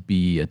seems to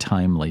be a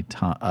timely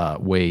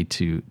way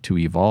to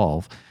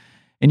evolve.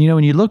 And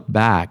when you look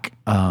back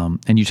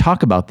and you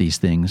talk about these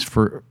things,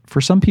 for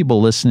some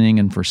people listening,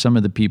 and for some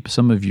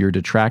of your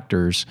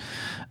detractors,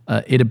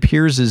 it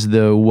appears as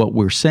though what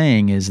we're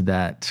saying is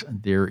that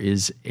there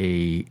is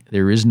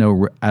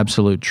no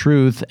absolute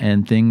truth,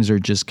 and things are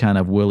just kind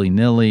of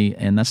willy-nilly,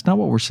 and that's not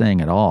what we're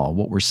saying at all.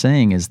 What we're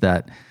saying is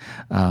that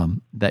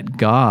that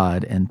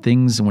God and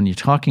things, when you're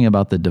talking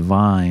about the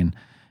divine,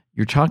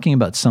 you're talking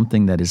about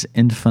something that is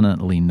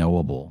infinitely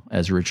knowable,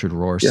 as Richard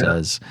Rohr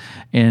says.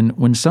 And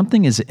when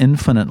something is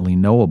infinitely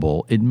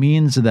knowable, it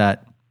means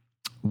that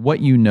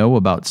what you know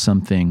about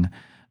something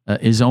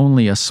is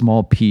only a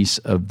small piece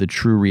of the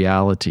true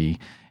reality,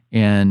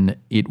 and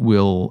it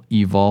will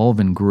evolve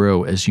and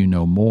grow as you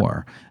know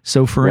more.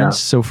 So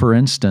for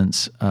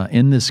instance,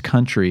 in this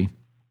country,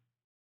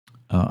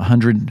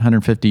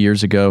 150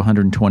 years ago,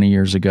 120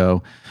 years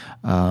ago,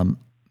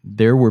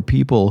 there were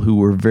people who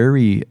were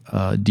very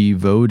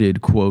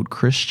devoted, quote,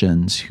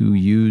 Christians, who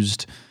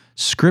used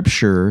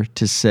Scripture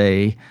to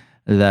say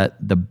that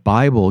the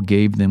Bible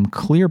gave them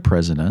clear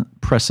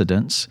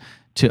precedence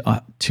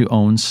to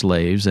own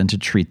slaves and to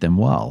treat them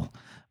well.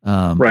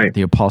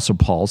 The Apostle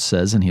Paul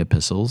says in the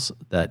epistles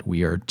that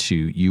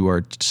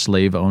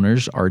slave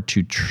owners are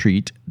to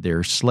treat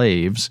their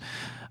slaves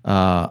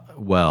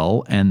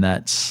well, and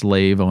that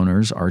slave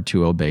owners are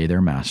to obey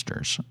their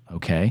masters.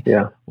 Okay.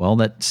 Yeah. Well,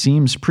 that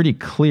seems pretty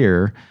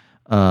clear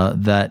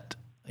that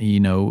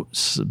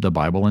the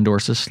Bible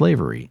endorses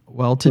slavery.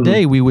 Well,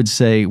 today we would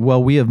say,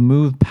 well, we have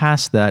moved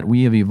past that.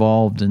 We have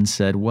evolved and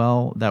said,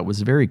 well, that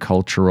was very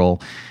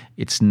cultural.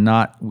 It's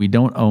not. We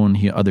don't own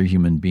other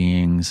human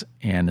beings,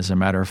 and as a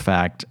matter of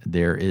fact,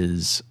 there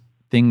is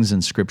things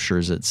in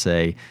scriptures that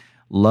say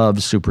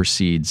love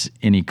supersedes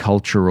any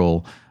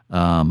cultural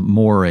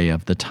moray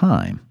of the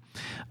time.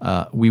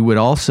 We would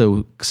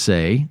also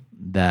say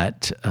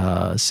that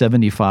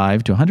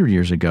 75 to 100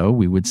 years ago,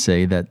 we would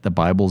say that the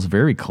Bible's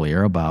very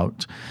clear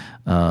about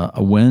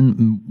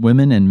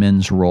women and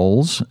men's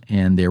roles,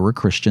 and there were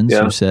Christians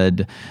who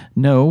said,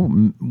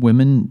 no,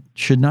 women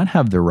should not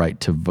have the right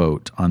to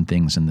vote on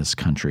things in this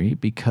country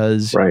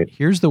because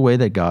here's the way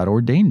that God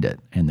ordained it.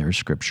 And there are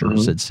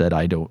scriptures that said,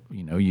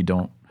 you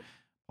don't.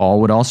 Paul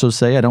would also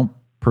say, I don't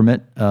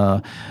permit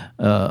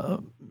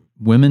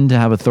women to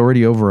have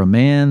authority over a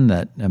man,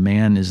 that a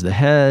man is the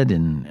head,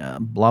 and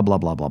blah, blah,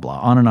 blah, blah, blah.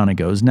 On and on it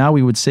goes. Now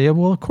we would say,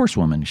 well, of course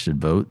women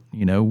should vote.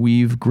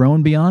 We've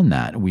grown beyond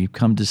that. We've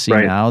come to see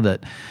now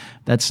that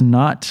that's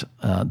not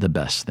the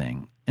best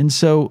thing. And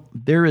so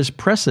there is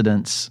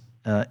precedence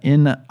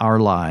in our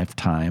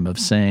lifetime of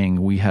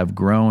saying we have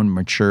grown,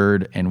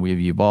 matured, and we've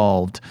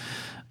evolved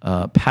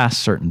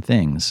past certain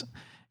things.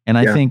 And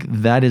I think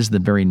that is the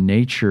very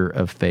nature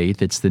of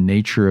faith. It's the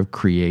nature of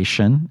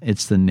creation.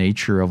 It's the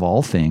nature of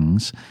all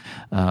things,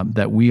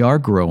 that we are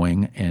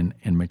growing and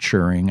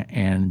maturing.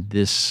 And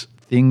this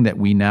thing that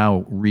we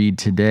now read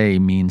today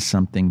means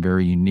something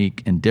very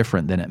unique and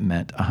different than it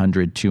meant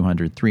 100,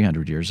 200,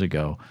 300 years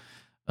ago,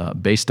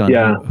 based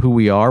on who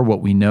we are, what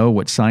we know,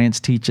 what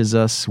science teaches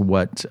us,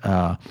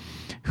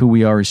 who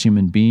we are as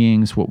human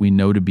beings, what we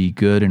know to be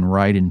good and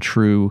right and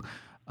true,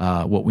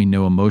 what we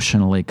know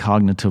emotionally,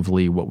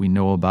 cognitively, what we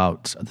know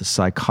about the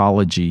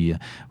psychology,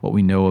 what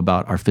we know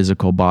about our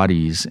physical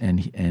bodies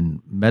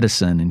and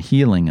medicine and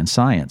healing and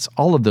science.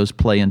 All of those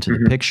play into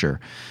the picture.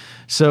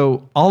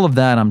 So all of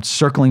that, I'm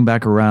circling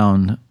back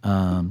around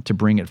to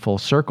bring it full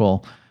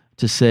circle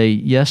to say,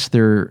 yes,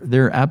 there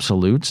are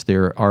absolutes.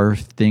 There are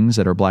things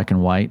that are black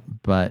and white,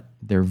 but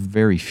they're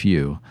very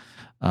few.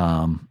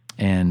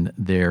 And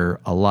they're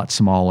a lot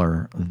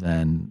smaller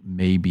than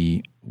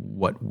maybe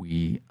what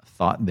we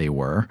thought they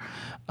were.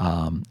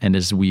 And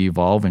as we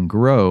evolve and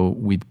grow,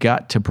 we've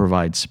got to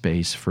provide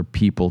space for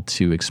people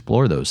to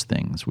explore those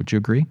things. Would you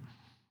agree?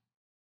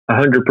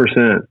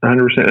 100%.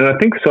 And I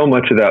think so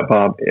much of that,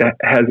 Bob,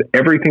 has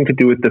everything to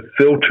do with the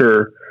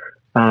filter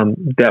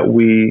that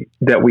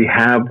we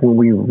have when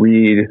we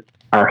read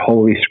our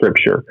Holy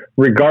Scripture,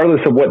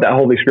 regardless of what that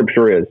Holy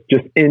Scripture is.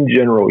 Just in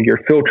general, your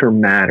filter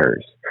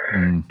matters.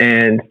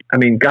 And I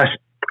mean, gosh,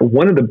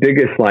 one of the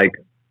biggest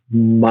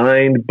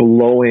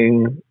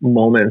mind-blowing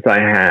moments I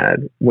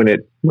had when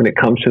it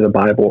comes to the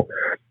Bible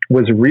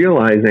was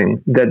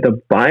realizing that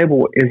the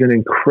Bible is an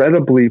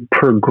incredibly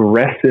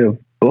progressive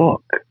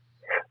book.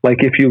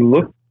 Like if you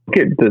look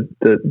at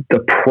the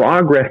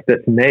progress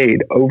that's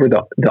made over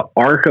the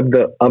arc of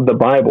the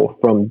Bible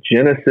from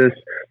Genesis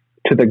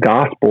to the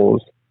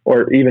Gospels,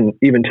 or even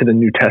to the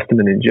New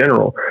Testament in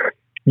general,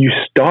 you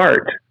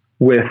start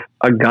with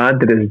a God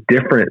that is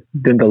different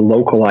than the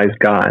localized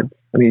gods.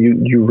 I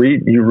mean, you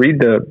read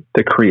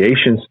the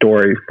creation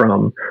story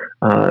from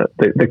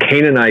the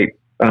Canaanite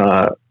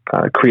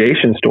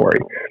creation story.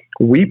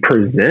 We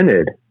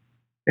presented,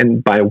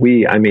 and by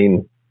we I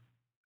mean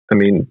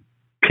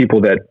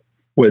people that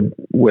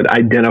would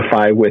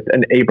identify with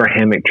an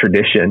Abrahamic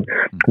tradition.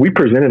 We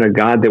presented a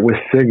God that was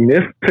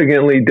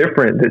significantly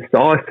different, that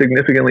saw us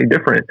significantly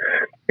different,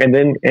 and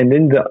then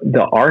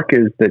the arc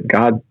is that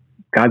God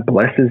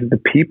blesses the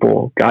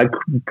people. God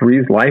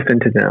breathes life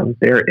into them.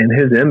 They're in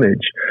His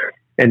image.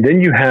 And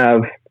then you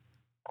have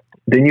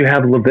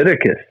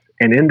Leviticus.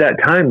 And in that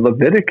time,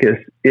 Leviticus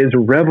is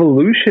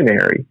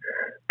revolutionary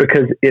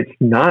because it's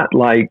not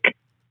like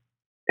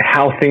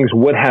how things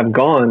would have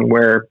gone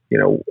where,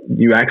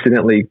 you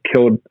accidentally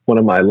killed one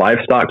of my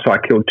livestock. So I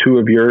killed 2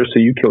 of yours. So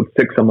you killed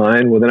 6 of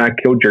mine. Well, then I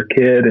killed your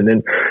kid.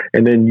 And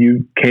then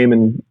you came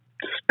and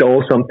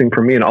stole something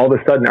from me. And all of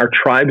a sudden our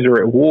tribes are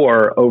at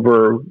war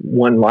over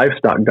one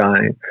livestock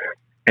dying.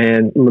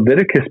 And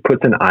Leviticus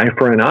puts an eye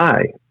for an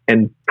eye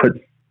and puts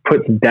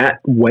that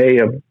way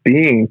of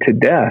being to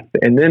death.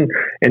 And then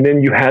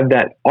you have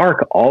that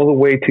arc all the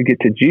way to get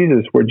to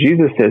Jesus, where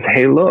Jesus says,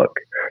 hey, look,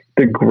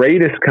 the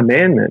greatest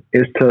commandment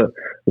is to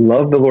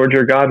love the Lord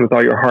your God with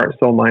all your heart,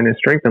 soul, mind, and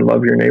strength, and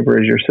love your neighbor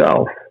as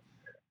yourself.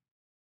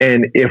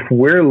 And if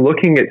we're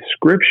looking at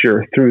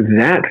Scripture through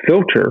that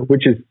filter,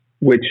 which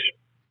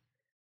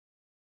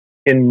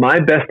in my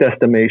best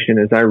estimation,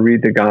 as I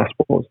read the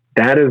Gospels,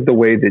 that is the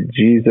way that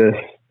Jesus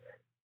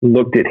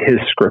looked at his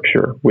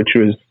Scripture, which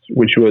was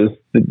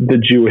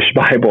the Jewish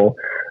Bible.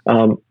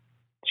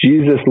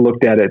 Jesus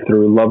looked at it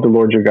through love the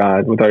Lord your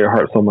God with all your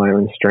heart, soul, mind,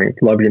 and strength.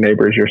 Love your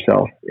neighbor as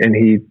yourself. And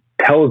he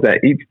tells that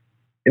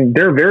and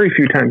there are very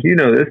few times, there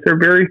are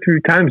very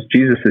few times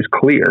Jesus is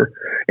clear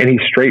and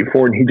he's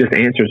straightforward and he just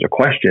answers a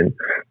question.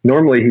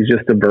 Normally he's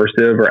just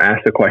aversive or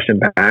asks a question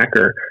back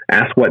or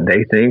asks what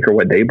they think or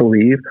what they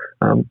believe.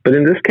 But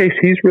in this case,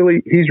 he's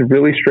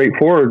really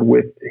straightforward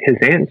with his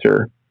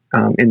answer.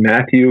 In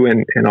Matthew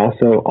and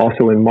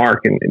also in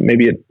Mark, and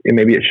maybe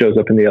it shows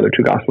up in the other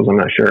 2 Gospels. I'm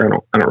not sure.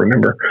 I don't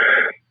remember.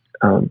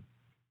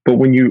 But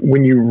when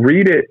you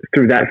read it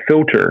through that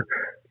filter,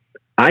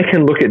 I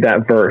can look at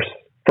that verse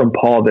from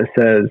Paul that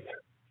says,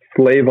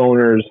 "Slave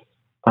owners,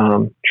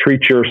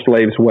 treat your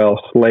slaves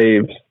well.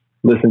 Slaves,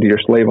 listen to your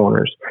slave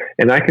owners."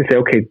 And I can say,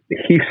 okay,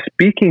 he's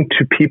speaking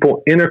to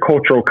people in a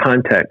cultural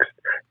context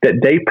that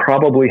they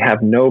probably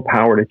have no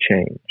power to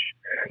change.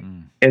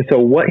 And so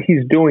what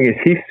he's doing is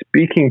he's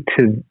speaking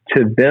to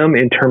them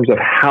in terms of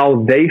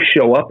how they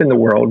show up in the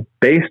world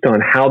based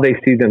on how they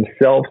see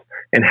themselves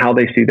and how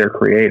they see their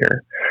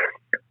creator.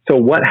 So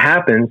what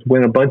happens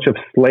when a bunch of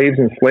slaves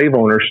and slave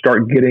owners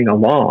start getting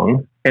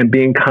along and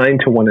being kind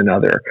to one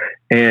another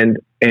and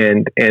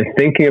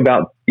thinking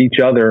about each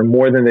other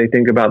more than they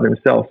think about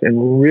themselves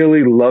and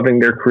really loving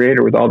their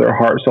creator with all their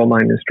heart, soul,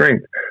 mind, and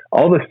strength?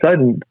 All of a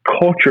sudden,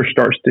 culture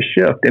starts to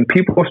shift and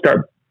people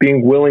start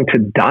being willing to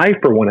die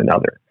for one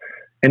another.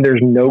 And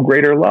there's no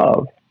greater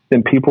love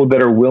than people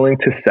that are willing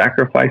to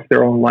sacrifice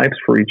their own lives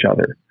for each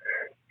other.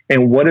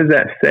 And what does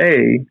that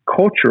say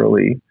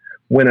culturally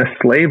when a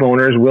slave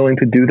owner is willing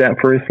to do that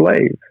for his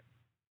slave?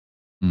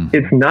 Mm-hmm.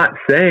 It's not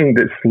saying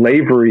that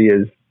slavery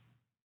is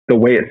the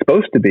way it's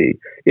supposed to be.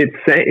 It's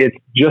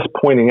just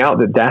pointing out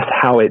that that's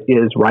how it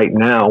is right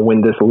now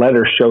when this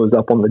letter shows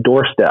up on the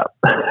doorstep.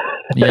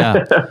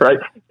 Yeah. Right.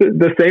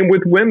 The same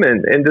with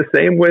women and the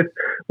same with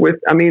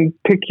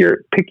pick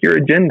your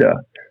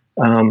agenda.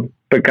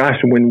 But gosh,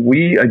 when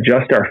we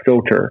adjust our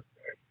filter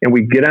and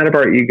we get out of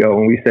our ego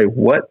and we say,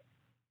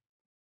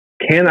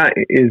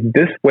 is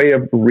this way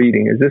of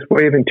reading, is this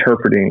way of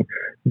interpreting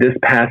this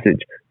passage,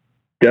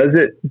 does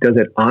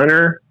it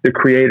honor the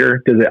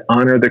creator? Does it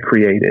honor the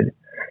created?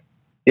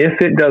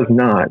 If it does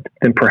not,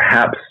 then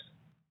perhaps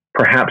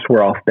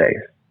we're off base.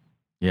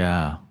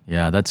 Yeah,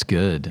 that's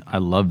good. I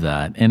love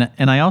that.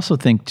 And I also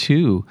think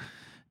too,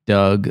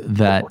 Doug,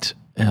 that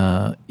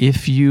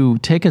if you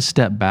take a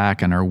step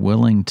back and are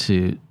willing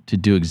to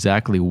do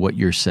exactly what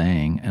you're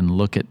saying and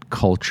look at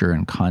culture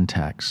and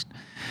context,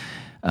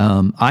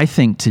 I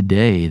think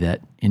today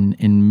that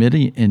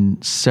in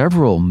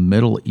several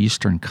Middle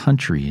Eastern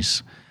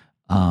countries,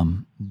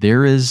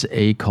 there is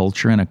a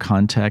culture and a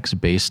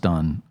context based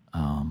on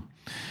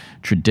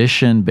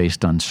tradition,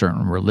 based on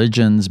certain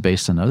religions,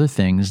 based on other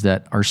things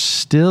that are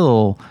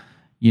still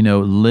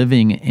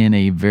living in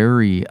a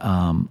very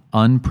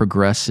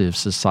unprogressive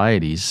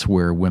societies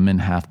where women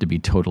have to be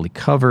totally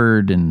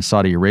covered. In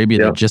Saudi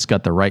Arabia, they just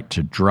got the right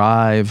to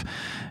drive.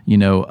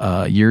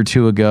 A year or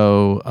two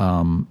ago,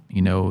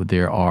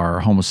 there are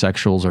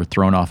homosexuals are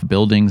thrown off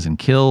buildings and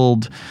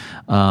killed.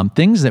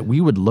 Things that we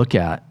would look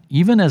at,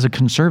 even as a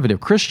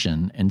conservative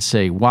Christian, and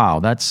say, wow,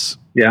 that's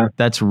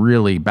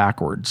really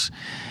backwards.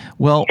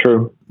 Well,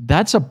 true.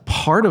 That's a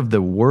part of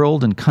the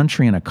world and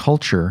country and a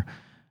culture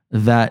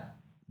that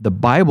the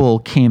Bible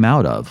came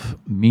out of,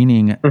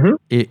 meaning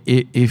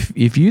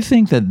if you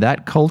think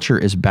that culture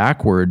is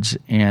backwards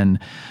and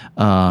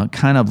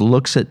kind of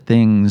looks at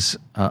things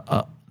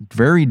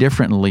very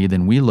differently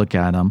than we look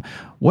at them,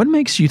 what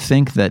makes you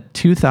think that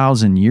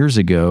 2,000 years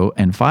ago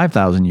and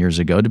 5,000 years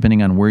ago,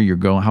 depending on where you're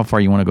going, how far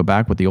you want to go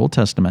back with the Old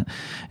Testament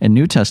and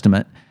New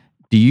Testament,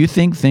 do you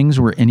think things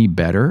were any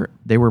better?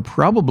 They were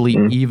probably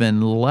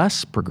even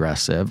less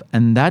progressive,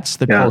 and that's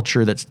the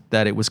culture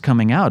that it was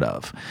coming out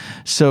of.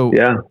 So,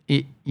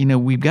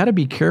 we've got to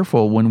be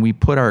careful when we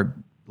put our,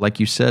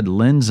 like you said,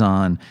 lens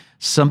on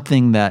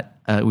something that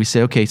we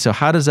say, okay, so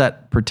how does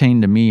that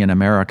pertain to me in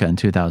America in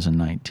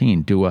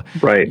 2019?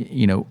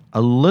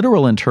 A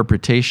literal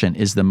interpretation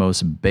is the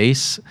most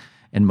base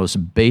and most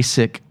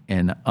basic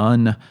and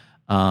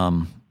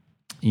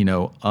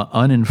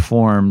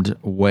uninformed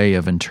way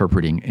of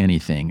interpreting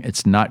anything.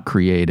 It's not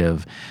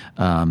creative.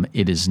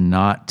 It is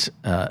not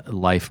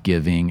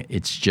life-giving.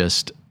 It's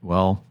just,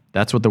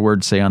 that's what the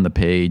words say on the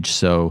page,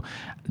 so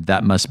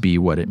that must be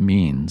what it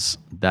means.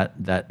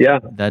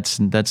 That's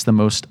the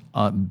most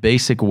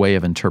basic way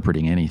of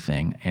interpreting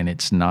anything, and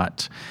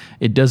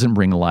it doesn't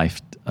bring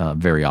life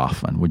very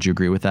often. Would you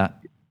agree with that?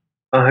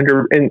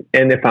 100.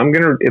 And if I'm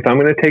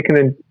gonna take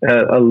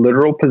a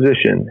literal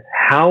position,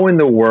 how in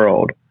the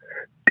world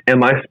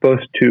am I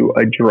supposed to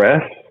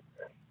address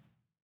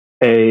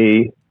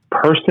a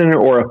person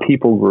or a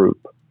people group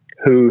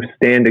who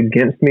stand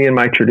against me and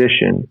my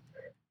tradition?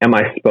 Am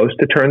I supposed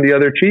to turn the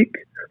other cheek,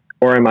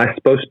 or am I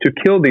supposed to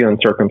kill the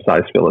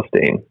uncircumcised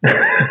Philistine?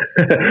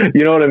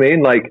 You know what I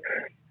mean? Like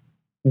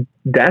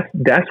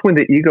that's when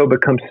the ego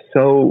becomes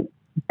so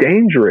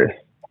dangerous,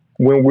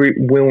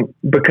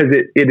 because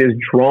it is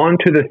drawn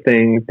to the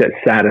thing that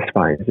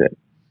satisfies it.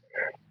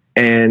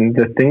 And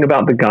the thing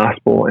about the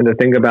gospel and the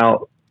thing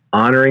about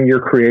honoring your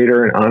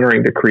creator and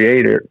honoring the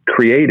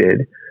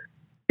created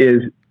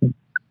is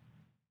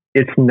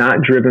it's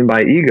not driven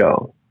by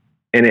ego.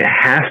 And it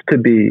has to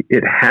be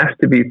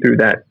through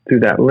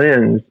that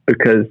lens,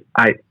 because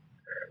I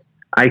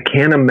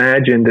can't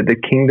imagine that the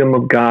kingdom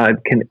of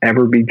God can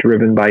ever be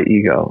driven by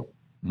ego.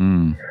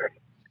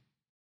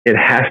 It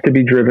has to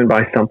be driven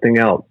by something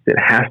else. It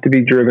has to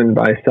be driven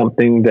by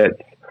something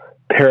that's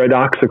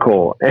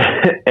paradoxical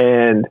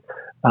and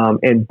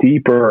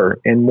deeper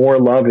and more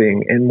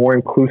loving and more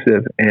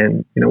inclusive.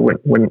 And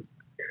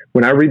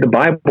when I read the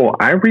Bible,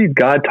 I read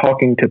God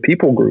talking to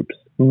people groups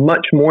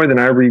much more than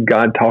I read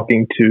God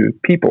talking to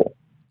people.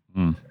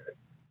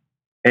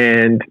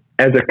 And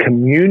as a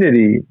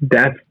community,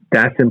 that's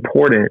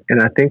important.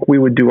 And I think we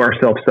would do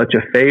ourselves such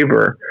a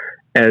favor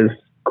as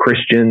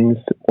Christians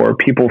or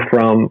people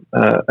from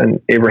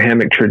an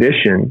Abrahamic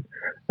tradition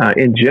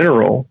in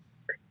general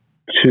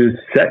to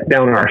set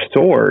down our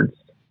swords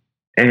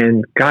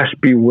and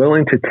be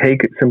willing to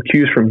take some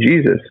cues from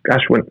Jesus.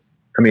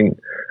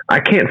 I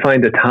can't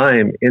find a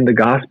time in the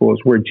Gospels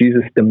where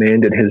Jesus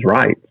demanded his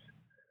rights,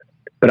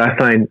 but I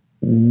find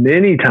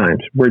many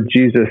times where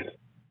Jesus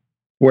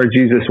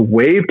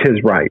waived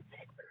his rights,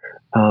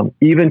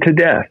 even to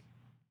death.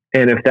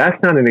 And if that's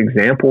not an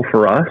example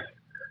for us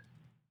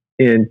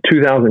in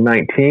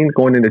 2019,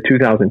 going into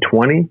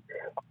 2020,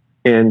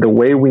 and the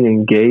way we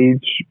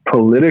engage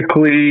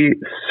politically,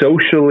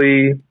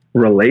 socially,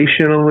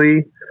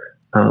 relationally,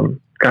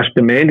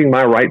 demanding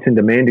my rights and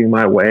demanding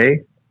my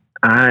way,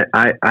 I'm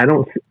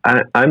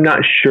not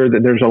sure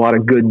that there's a lot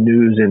of good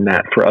news in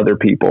that for other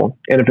people.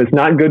 And if it's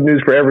not good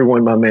news for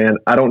everyone, my man,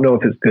 I don't know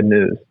if it's good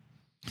news.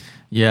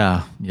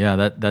 Yeah,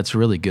 that's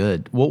really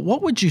good. Well,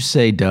 what would you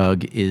say,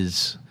 Doug,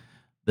 is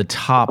the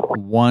top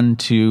 1,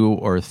 2,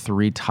 or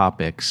 3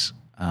 topics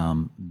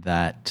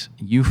that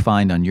you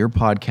find on your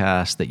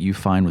podcast, that you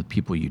find with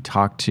people you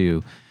talk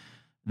to,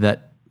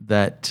 that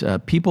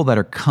people that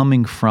are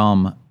coming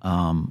from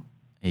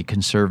a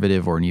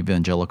conservative or an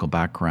evangelical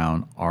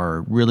background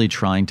are really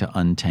trying to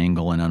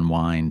untangle and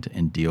unwind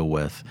and deal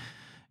with?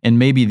 And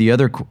maybe the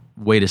other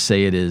way to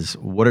say it is,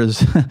 what is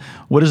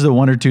the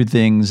 1 or 2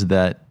 things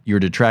that your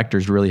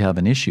detractors really have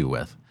an issue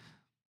with?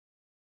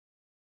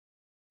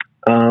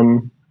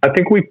 I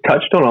think we've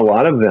touched on a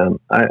lot of them.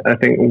 I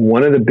think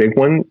one of the big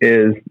ones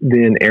is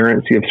the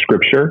inerrancy of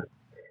Scripture.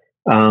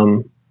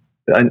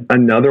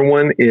 Another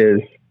one is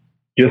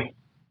just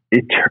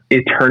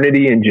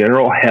eternity in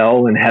general,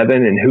 hell and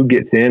heaven, and who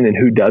gets in and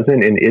who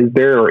doesn't, and is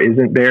there or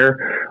isn't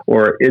there,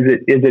 or is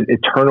it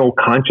eternal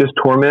conscious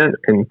torment?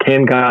 And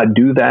can God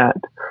do that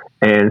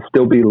and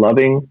still be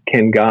loving?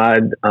 Can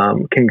God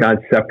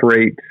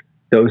separate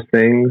those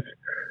things?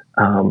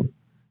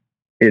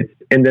 It's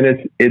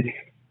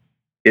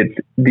it's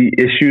the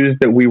issues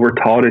that we were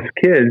taught as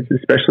kids,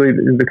 especially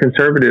the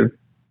conservative,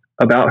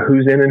 about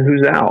who's in and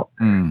who's out.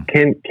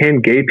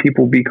 Can gay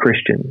people be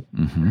Christians?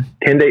 Mm-hmm.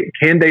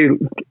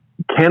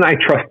 Can I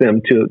trust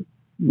them to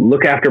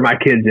look after my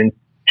kids in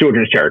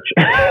children's church?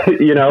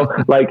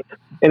 Like,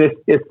 and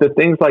it's the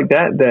things like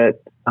that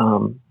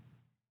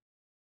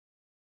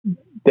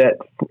that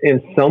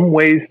in some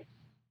ways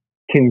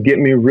can get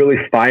me really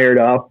fired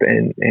up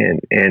and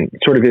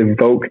sort of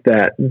evoke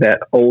that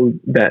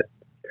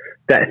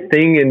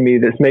thing in me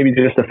that's maybe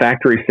just a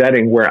factory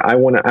setting where I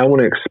want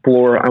to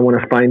explore, I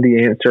want to find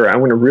the answer, I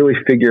want to really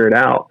figure it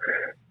out.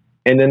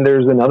 And then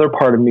there's another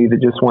part of me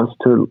that just wants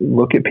to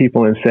look at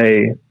people and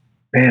say,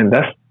 man,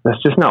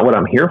 that's just not what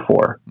I'm here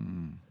for.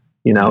 I'm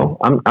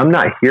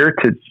not here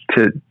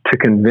to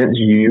convince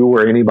you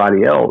or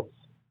anybody else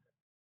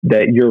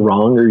that you're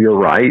wrong or you're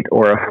right,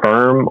 or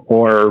affirm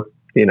or,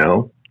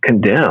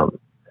 condemn.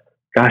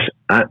 Gosh,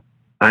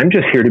 I'm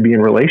just here to be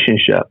in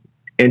relationship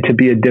and to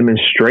be a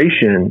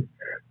demonstration,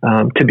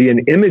 to be an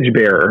image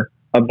bearer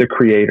of the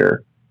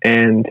Creator,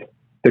 and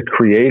the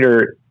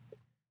Creator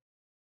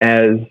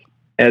as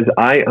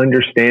I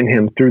understand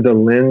him through the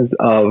lens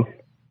of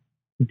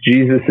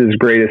Jesus's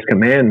greatest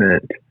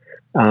commandment,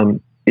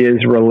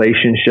 is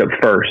relationship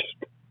first.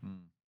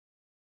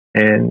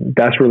 And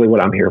that's really what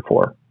I'm here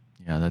for.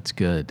 Yeah, that's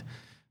good.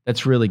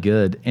 That's really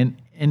good. And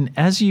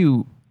as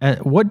you,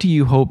 what do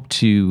you hope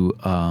to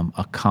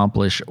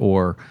accomplish,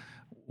 or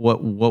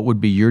what would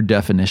be your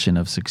definition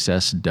of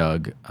success,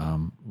 Doug,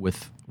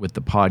 with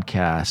the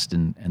podcast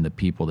and the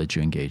people that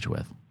you engage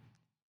with?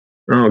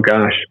 Oh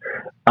gosh,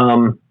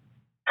 I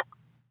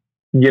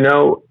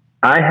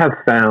have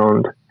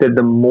found that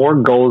the more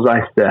goals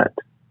I set,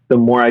 the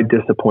more I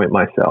disappoint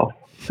myself.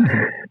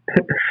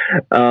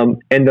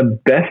 And the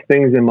best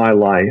things in my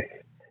life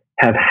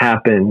have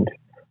happened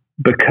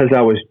because I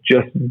was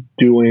just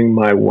doing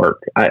my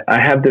work. I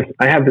have this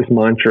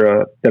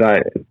mantra that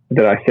I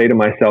say to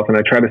myself, and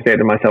I try to say it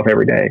to myself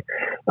every day.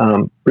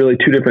 Really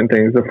two different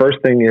things. The first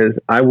thing is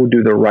I will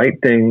do the right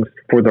things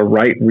for the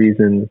right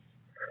reasons,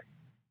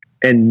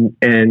 and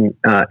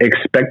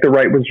expect the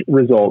right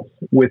results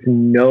with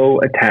no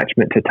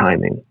attachment to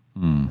timing.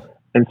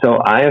 And so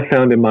I have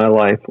found in my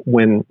life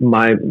when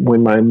my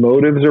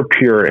motives are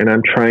pure and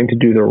I'm trying to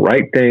do the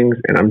right things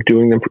and I'm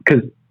doing them,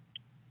 because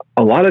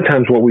a lot of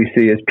times what we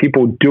see is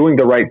people doing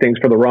the right things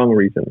for the wrong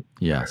reasons.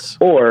 Yes.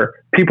 Or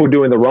people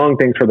doing the wrong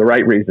things for the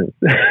right reasons.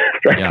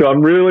 Right? Yeah. So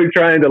I'm really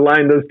trying to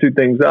line those two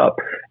things up,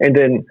 and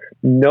then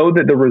know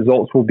that the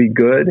results will be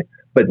good,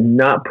 but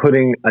not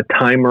putting a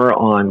timer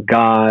on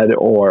God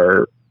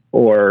or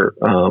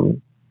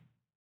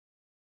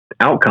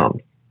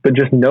outcomes, but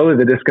just know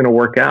that it's going to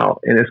work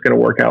out, and it's going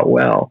to work out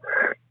well.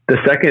 The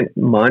second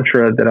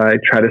mantra that I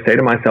try to say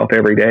to myself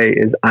every day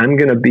is I'm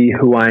going to be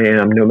who I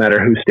am no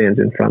matter who stands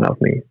in front of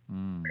me.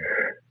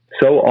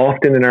 So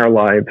often in our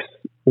lives,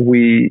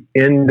 we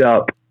end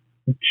up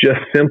just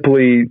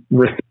simply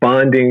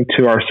responding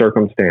to our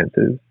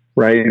circumstances,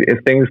 right?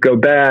 If things go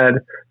bad,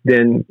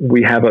 then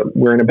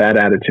we're in a bad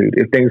attitude.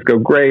 If things go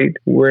great,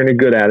 we're in a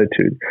good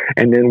attitude.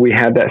 And then we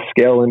have that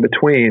scale in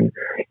between.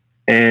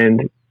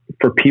 And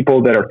for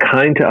people that are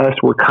kind to us,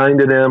 we're kind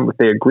to them. If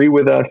they agree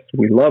with us,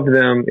 we love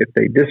them. If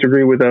they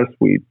disagree with us,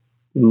 we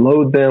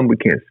loathe them. We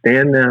can't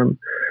stand them.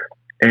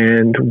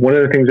 And one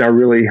of the things I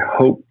really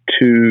hope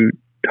to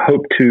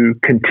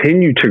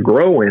continue to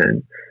grow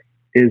in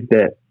is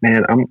that,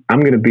 man, I'm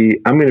going to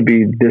be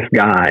this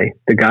guy,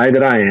 the guy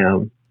that I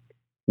am,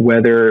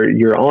 whether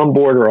you're on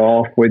board or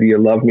off, whether you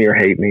love me or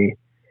hate me,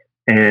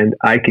 and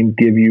I can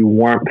give you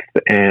warmth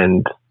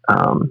and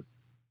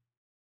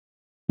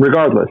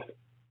regardless.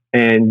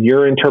 And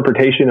your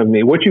interpretation of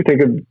me, what you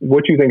think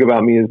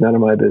about me is none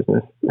of my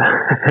business.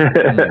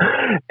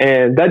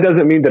 And that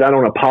doesn't mean that I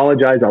don't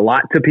apologize a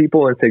lot to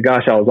people and say,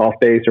 gosh, I was off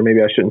base, or maybe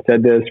I shouldn't have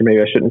said this, or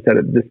maybe I shouldn't have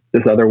said it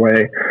this other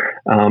way.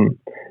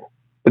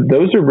 But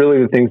those are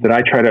really the things that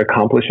I try to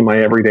accomplish in my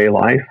everyday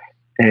life.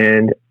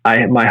 And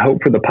my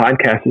hope for the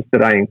podcast is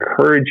that I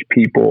encourage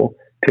people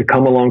to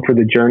come along for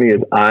the journey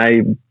as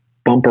I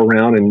bump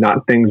around and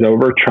knock things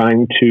over,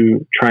 trying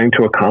to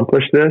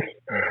accomplish this.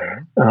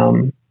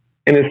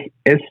 And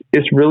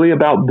it's really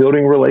about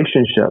building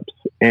relationships.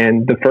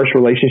 And the first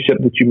relationship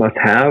that you must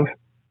have,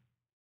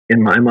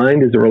 in my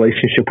mind, is a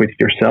relationship with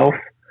yourself,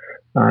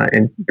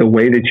 and the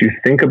way that you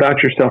think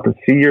about yourself and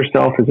see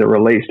yourself as it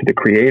relates to the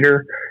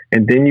Creator.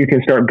 And then you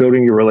can start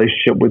building your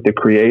relationship with the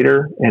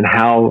Creator and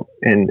how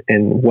and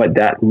what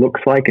that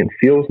looks like and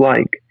feels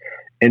like.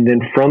 And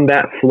then from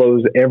that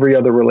flows every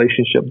other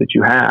relationship that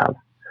you have.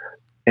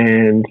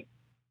 And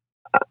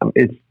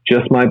it's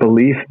just my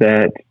belief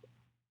that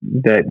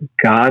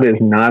God is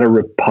not a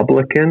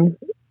Republican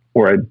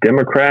or a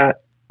Democrat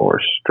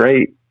or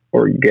straight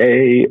or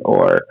gay,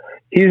 or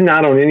he's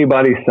not on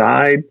anybody's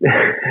side.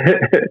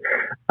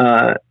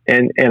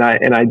 And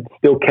I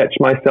still catch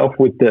myself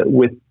with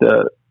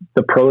the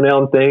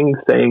pronoun thing,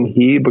 saying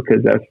he,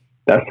 because that's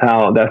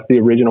the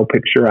original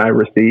picture I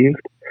received.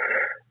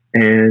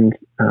 And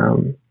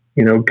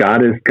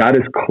God is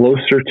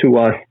closer to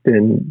us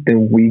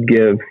than we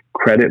give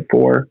credit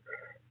for.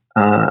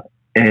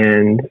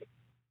 And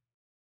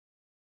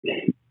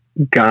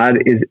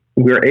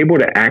we're able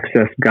to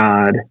access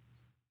God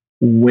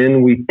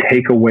when we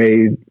take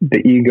away the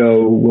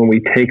ego, when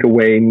we take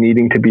away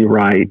needing to be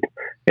right,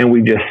 and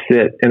we just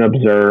sit and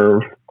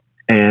observe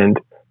and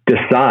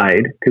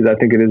decide, because I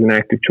think it is an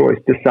active choice,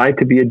 decide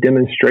to be a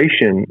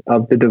demonstration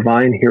of the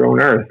divine here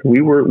on earth.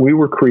 We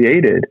were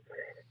created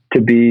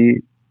to be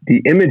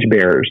the image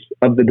bearers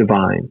of the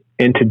divine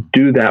and to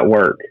do that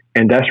work.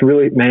 And that's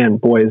really, man,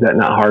 boy, is that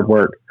not hard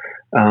work.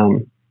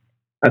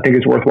 I think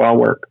it's worthwhile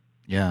work.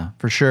 Yeah,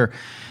 for sure.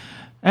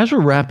 As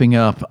we're wrapping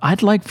up,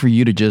 I'd like for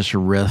you to just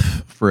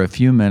riff for a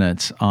few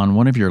minutes on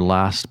one of your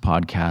last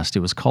podcasts. It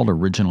was called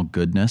Original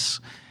Goodness,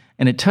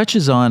 and it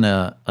touches on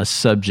a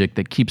subject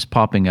that keeps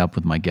popping up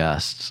with my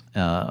guests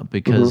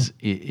because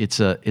it's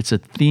a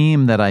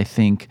theme that I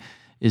think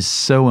is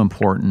so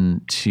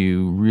important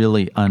to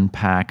really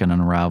unpack and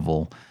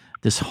unravel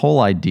this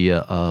whole idea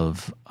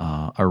of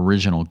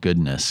original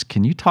goodness.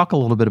 Can you talk a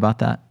little bit about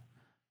that?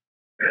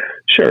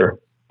 Sure.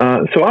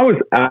 So I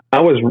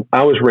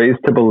was raised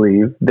to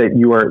believe that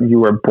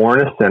you are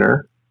born a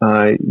sinner.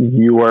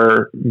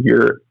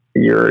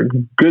 Your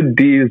good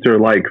deeds are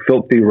like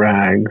filthy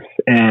rags,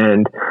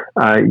 and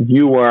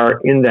you are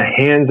in the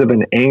hands of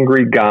an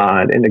angry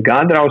God. And the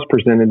God that I was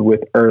presented with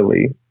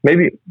early,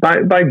 maybe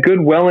by good,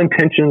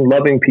 well-intentioned,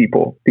 loving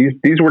people.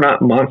 These were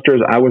not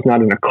monsters. I was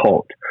not in a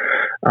cult.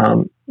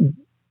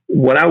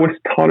 What I was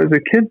taught as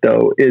a kid,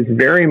 though, is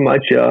very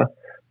much a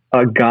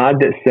God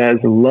that says,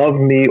 "Love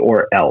me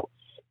or else."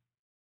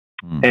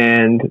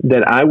 And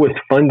that I was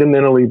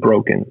fundamentally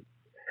broken.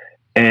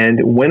 And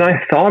when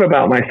I thought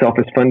about myself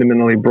as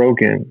fundamentally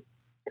broken,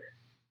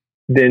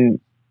 then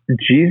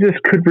Jesus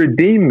could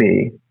redeem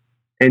me,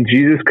 and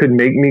Jesus could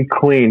make me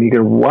clean. He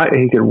could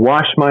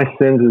wash my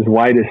sins as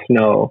white as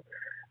snow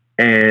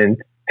and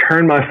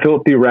turn my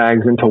filthy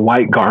rags into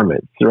white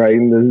garments, right?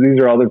 And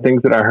these are all the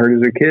things that I heard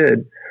as a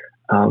kid.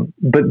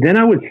 But then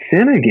I would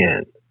sin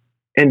again,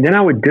 and then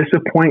I would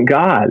disappoint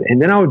God, and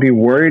then I would be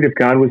worried if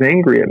God was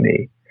angry at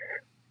me.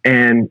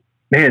 And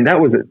man,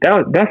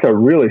 that's a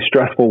really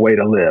stressful way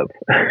to live,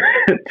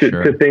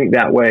 to think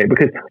that way.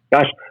 Because,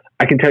 gosh,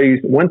 I can tell you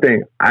one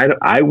thing: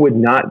 I would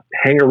not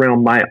hang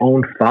around my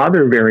own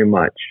father very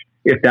much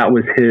if that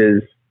was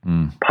his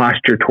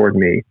posture toward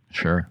me.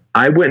 Sure,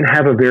 I wouldn't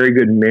have a very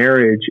good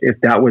marriage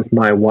if that was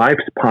my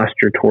wife's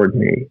posture toward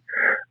me.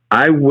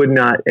 I would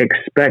not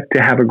expect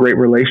to have a great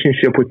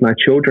relationship with my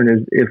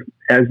children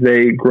as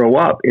they grow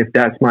up if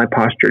that's my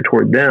posture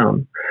toward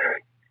them.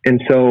 And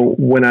so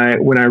when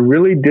I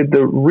really did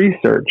the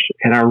research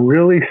and I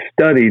really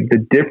studied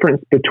the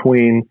difference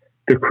between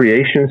the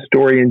creation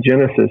story in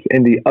Genesis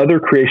and the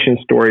other creation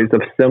stories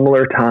of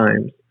similar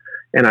times,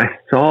 and I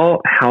saw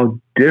how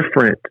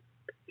different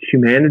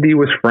humanity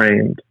was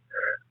framed,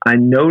 I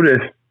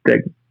noticed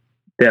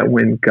that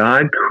when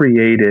God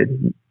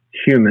created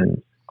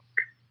humans,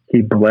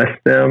 He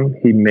blessed them,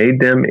 He made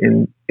them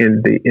in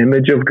the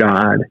image of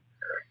God.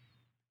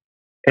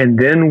 And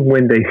then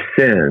when they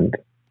sinned,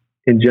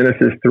 in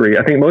Genesis 3,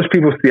 I think most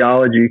people's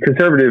theology,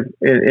 conservative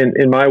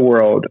in my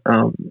world,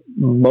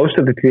 most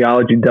of the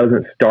theology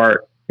doesn't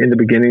start in the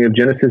beginning of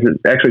Genesis. It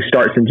actually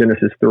starts in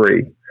Genesis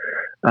 3.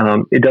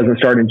 It doesn't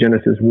start in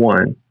Genesis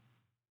 1.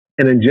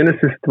 And in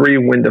Genesis 3,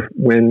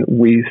 when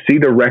we see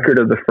the record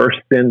of the first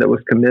sin that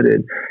was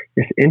committed,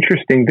 it's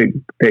interesting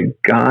that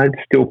God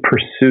still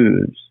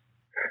pursues.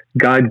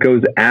 God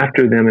goes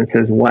after them and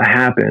says, "What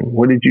happened?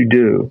 What did you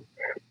do?"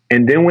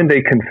 And then when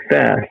they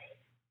confess,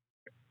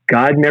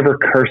 God never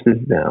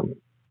curses them.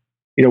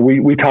 You know,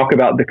 we talk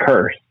about the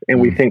curse and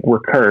we think we're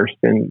cursed,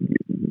 and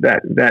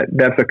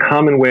that's a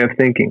common way of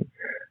thinking.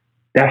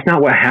 That's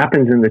not what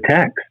happens in the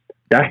text.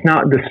 That's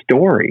not the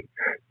story.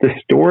 The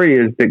story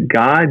is that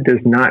God does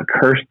not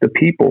curse the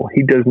people.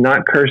 He does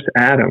not curse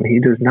Adam. He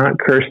does not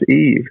curse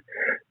Eve.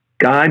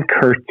 God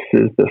curses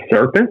the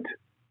serpent,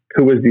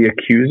 who was the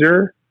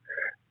accuser.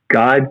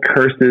 God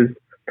curses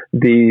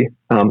the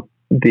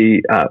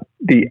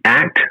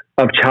act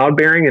of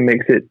childbearing and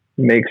makes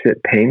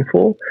it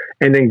painful,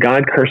 and then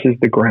God curses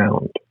the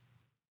ground.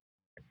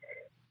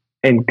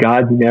 And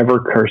God never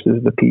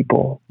curses the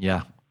people.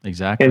 Yeah,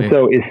 exactly. And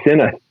so is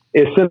sin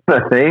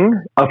a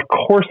thing? Of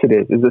course it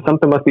is. Is it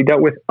something must be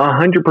dealt with?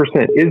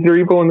 100%. Is there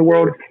evil in the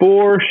world?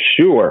 For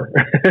sure.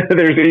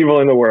 There's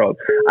evil in the world.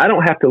 I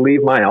don't have to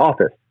leave my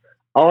office.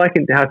 All I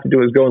can have to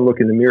do is go and look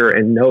in the mirror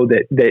and know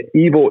that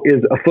evil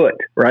is afoot,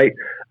 right?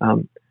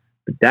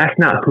 But that's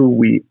not who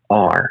we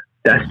are.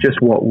 That's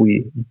just what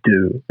we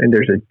do. And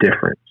there's a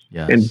difference.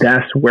 Yes. And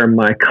that's where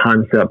my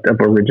concept of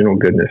original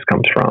goodness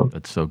comes from.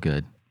 That's so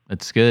good.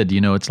 That's good.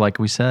 You know, it's like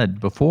we said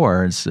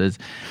before. It's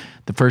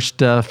the first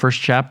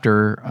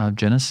chapter of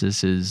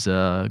Genesis is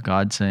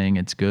God saying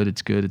it's good,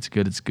 it's good, it's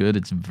good, it's good,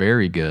 it's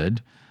very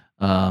good.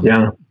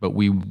 But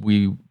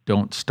we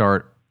don't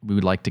start we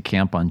would like to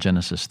camp on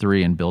Genesis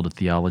 3 and build a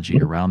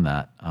theology around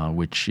that,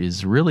 which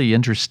is really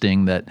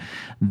interesting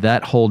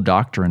that whole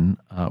doctrine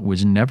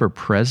was never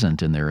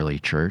present in the early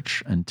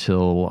church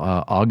until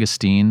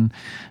Augustine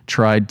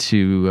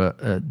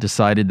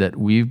decided that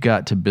we've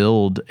got to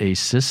build a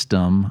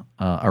system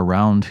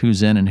around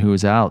who's in and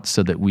who's out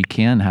so that we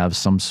can have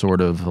some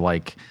sort of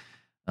like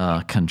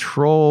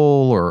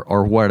control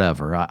or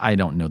whatever. I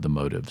don't know the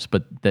motives,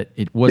 but that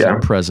it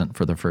wasn't present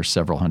for the first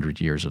several hundred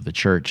years of the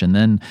church. And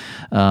then,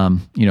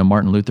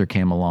 Martin Luther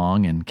came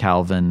along and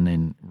Calvin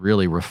and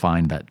really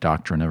refined that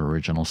doctrine of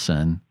original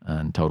sin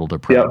and total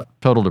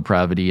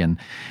depravity. And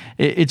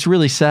it's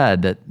really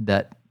sad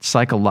that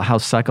how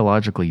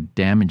psychologically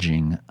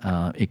damaging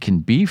it can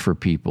be for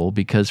people,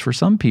 because for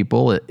some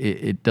people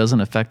it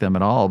doesn't affect them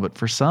at all. But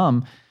for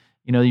some,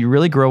 you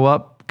really grow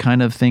up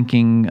kind of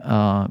thinking,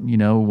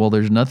 well,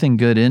 there's nothing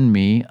good in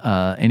me.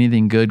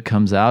 Anything good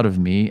comes out of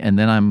me. And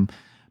then I'm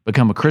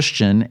become a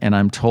Christian and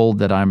I'm told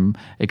that I'm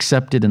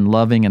accepted and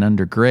loving and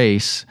under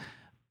grace,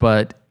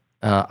 but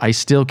I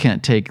still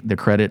can't take the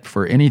credit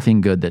for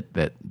anything good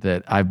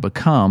that I've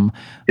become.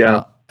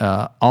 Yeah.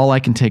 All I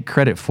can take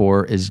credit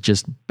for is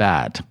just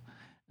bad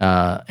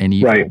and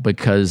evil,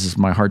 because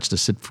my heart's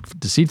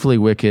deceitfully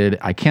wicked.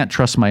 I can't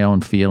trust my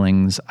own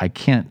feelings. I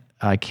can't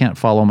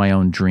follow my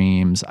own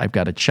dreams. I've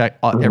got to check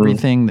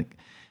everything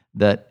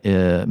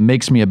that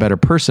makes me a better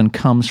person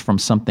comes from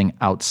something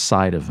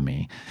outside of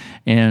me.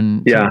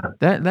 And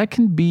that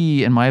can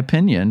be, in my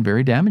opinion,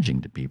 very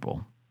damaging to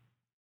people.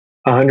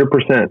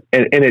 100%.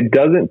 And it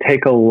doesn't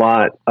take a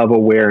lot of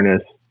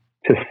awareness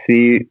to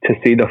see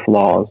the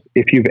flaws.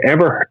 If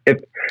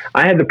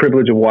I had the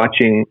privilege of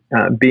watching,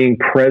 being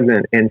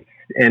present and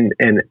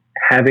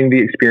having the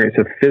experience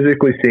of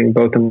physically seeing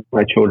both of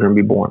my children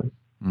be born.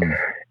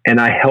 And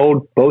I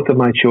held both of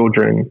my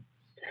children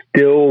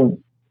still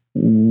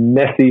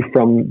messy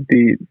from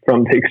the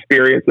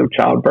experience of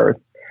childbirth.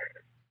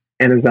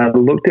 And as I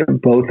looked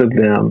at both of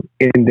them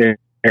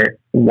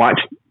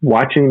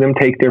watching them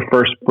take their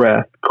first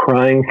breath,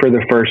 crying for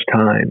the first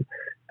time,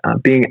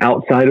 being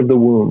outside of the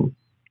womb,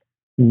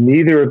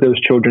 neither of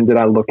those children did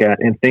I look at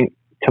and think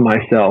to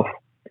myself,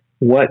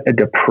 what a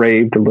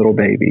depraved little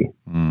baby.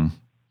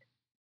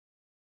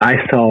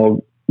 I saw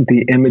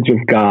the image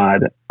of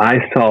God.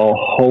 I saw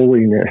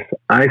holiness.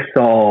 I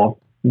saw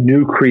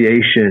new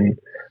creation.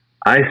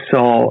 I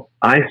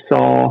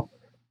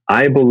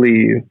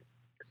believe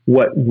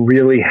what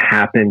really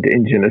happened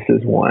in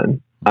Genesis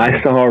 1.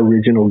 I saw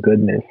original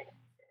goodness.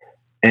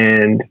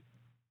 And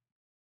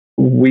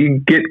we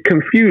get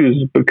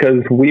confused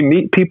because we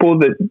meet people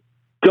that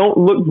don't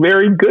look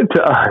very good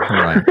to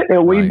us.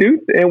 And we do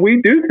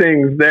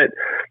things that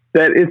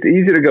it's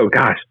easy to go,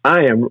 gosh,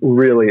 I am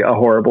really a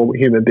horrible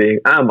human being.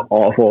 I'm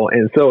awful.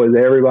 And so is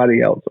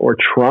everybody else. Or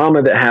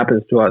trauma that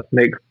happens to us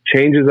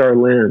changes our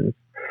lens.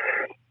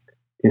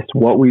 It's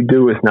what we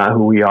do. It's not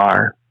who we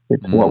are.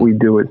 It's what we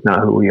do. It's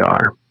not who we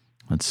are.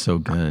 That's so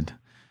good.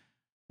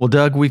 Well,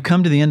 Doug, we've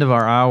come to the end of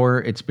our hour.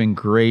 It's been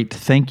great.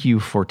 Thank you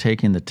for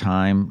taking the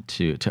time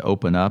to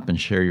open up and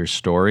share your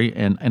story.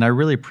 And I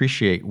really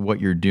appreciate what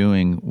you're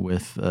doing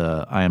with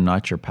I Am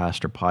Not Your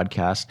Pastor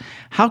podcast.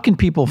 How can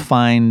people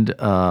find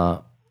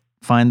the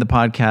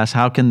podcast?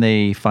 How can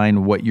they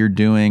find what you're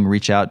doing,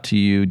 reach out to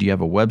you? Do you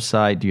have a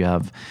website? Do you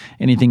have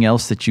anything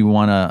else that you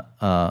want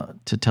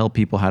to tell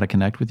people how to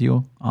connect with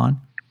you on?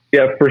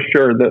 Yeah, for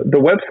sure. The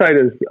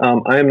website is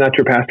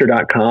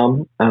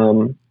IamNotYourPastor.com.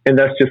 And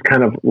that's just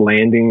kind of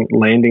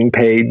landing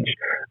page.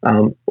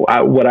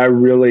 What I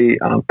really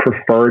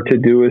prefer to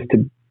do is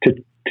to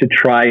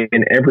try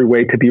in every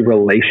way to be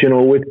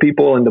relational with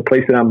people. And the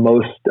place that I'm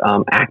most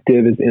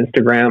active is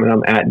Instagram, and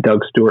I'm at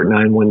Doug Stewart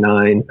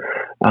 919.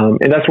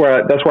 And that's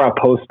where I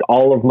post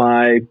all of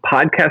my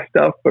podcast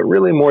stuff. But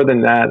really, more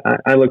than that,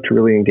 I look to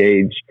really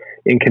engage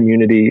in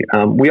community.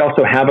 We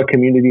also have a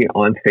community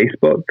on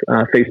Facebook,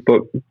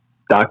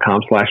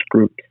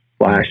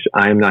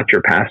 Facebook.com/group/I Am Not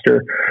Your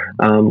Pastor,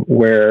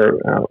 where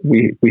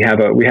we have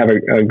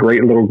a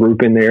great little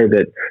group in there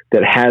that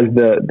has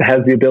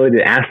the ability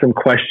to ask some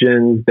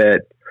questions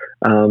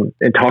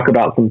and talk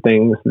about some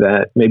things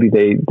that maybe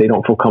they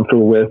don't feel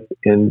comfortable with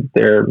in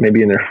their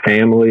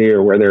family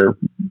or where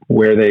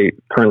they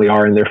currently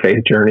are in their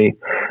faith journey.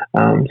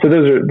 So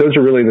those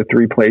are really the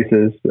three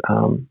places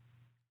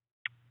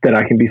that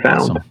I can be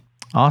found.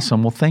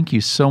 Awesome. Well, thank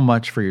you so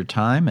much for your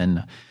time,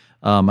 and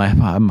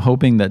I'm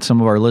hoping that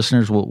some of our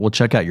listeners will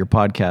check out your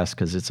podcast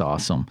because it's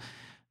awesome.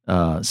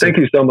 Thank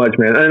you so much,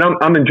 man. And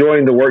I'm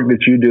enjoying the work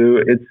that you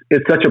do.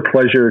 It's such a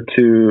pleasure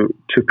to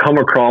come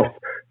across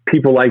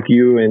people like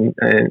you and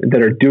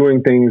that are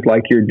doing things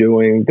like you're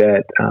doing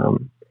that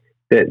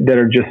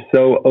are just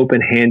so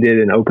open-handed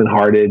and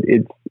open-hearted.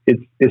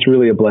 It's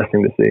really a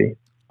blessing to see.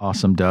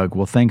 Awesome, Doug.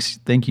 Well,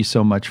 thank you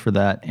so much for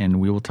that, and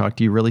we will talk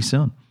to you really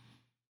soon.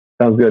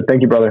 Sounds good.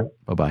 Thank you, brother.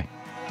 Bye-bye.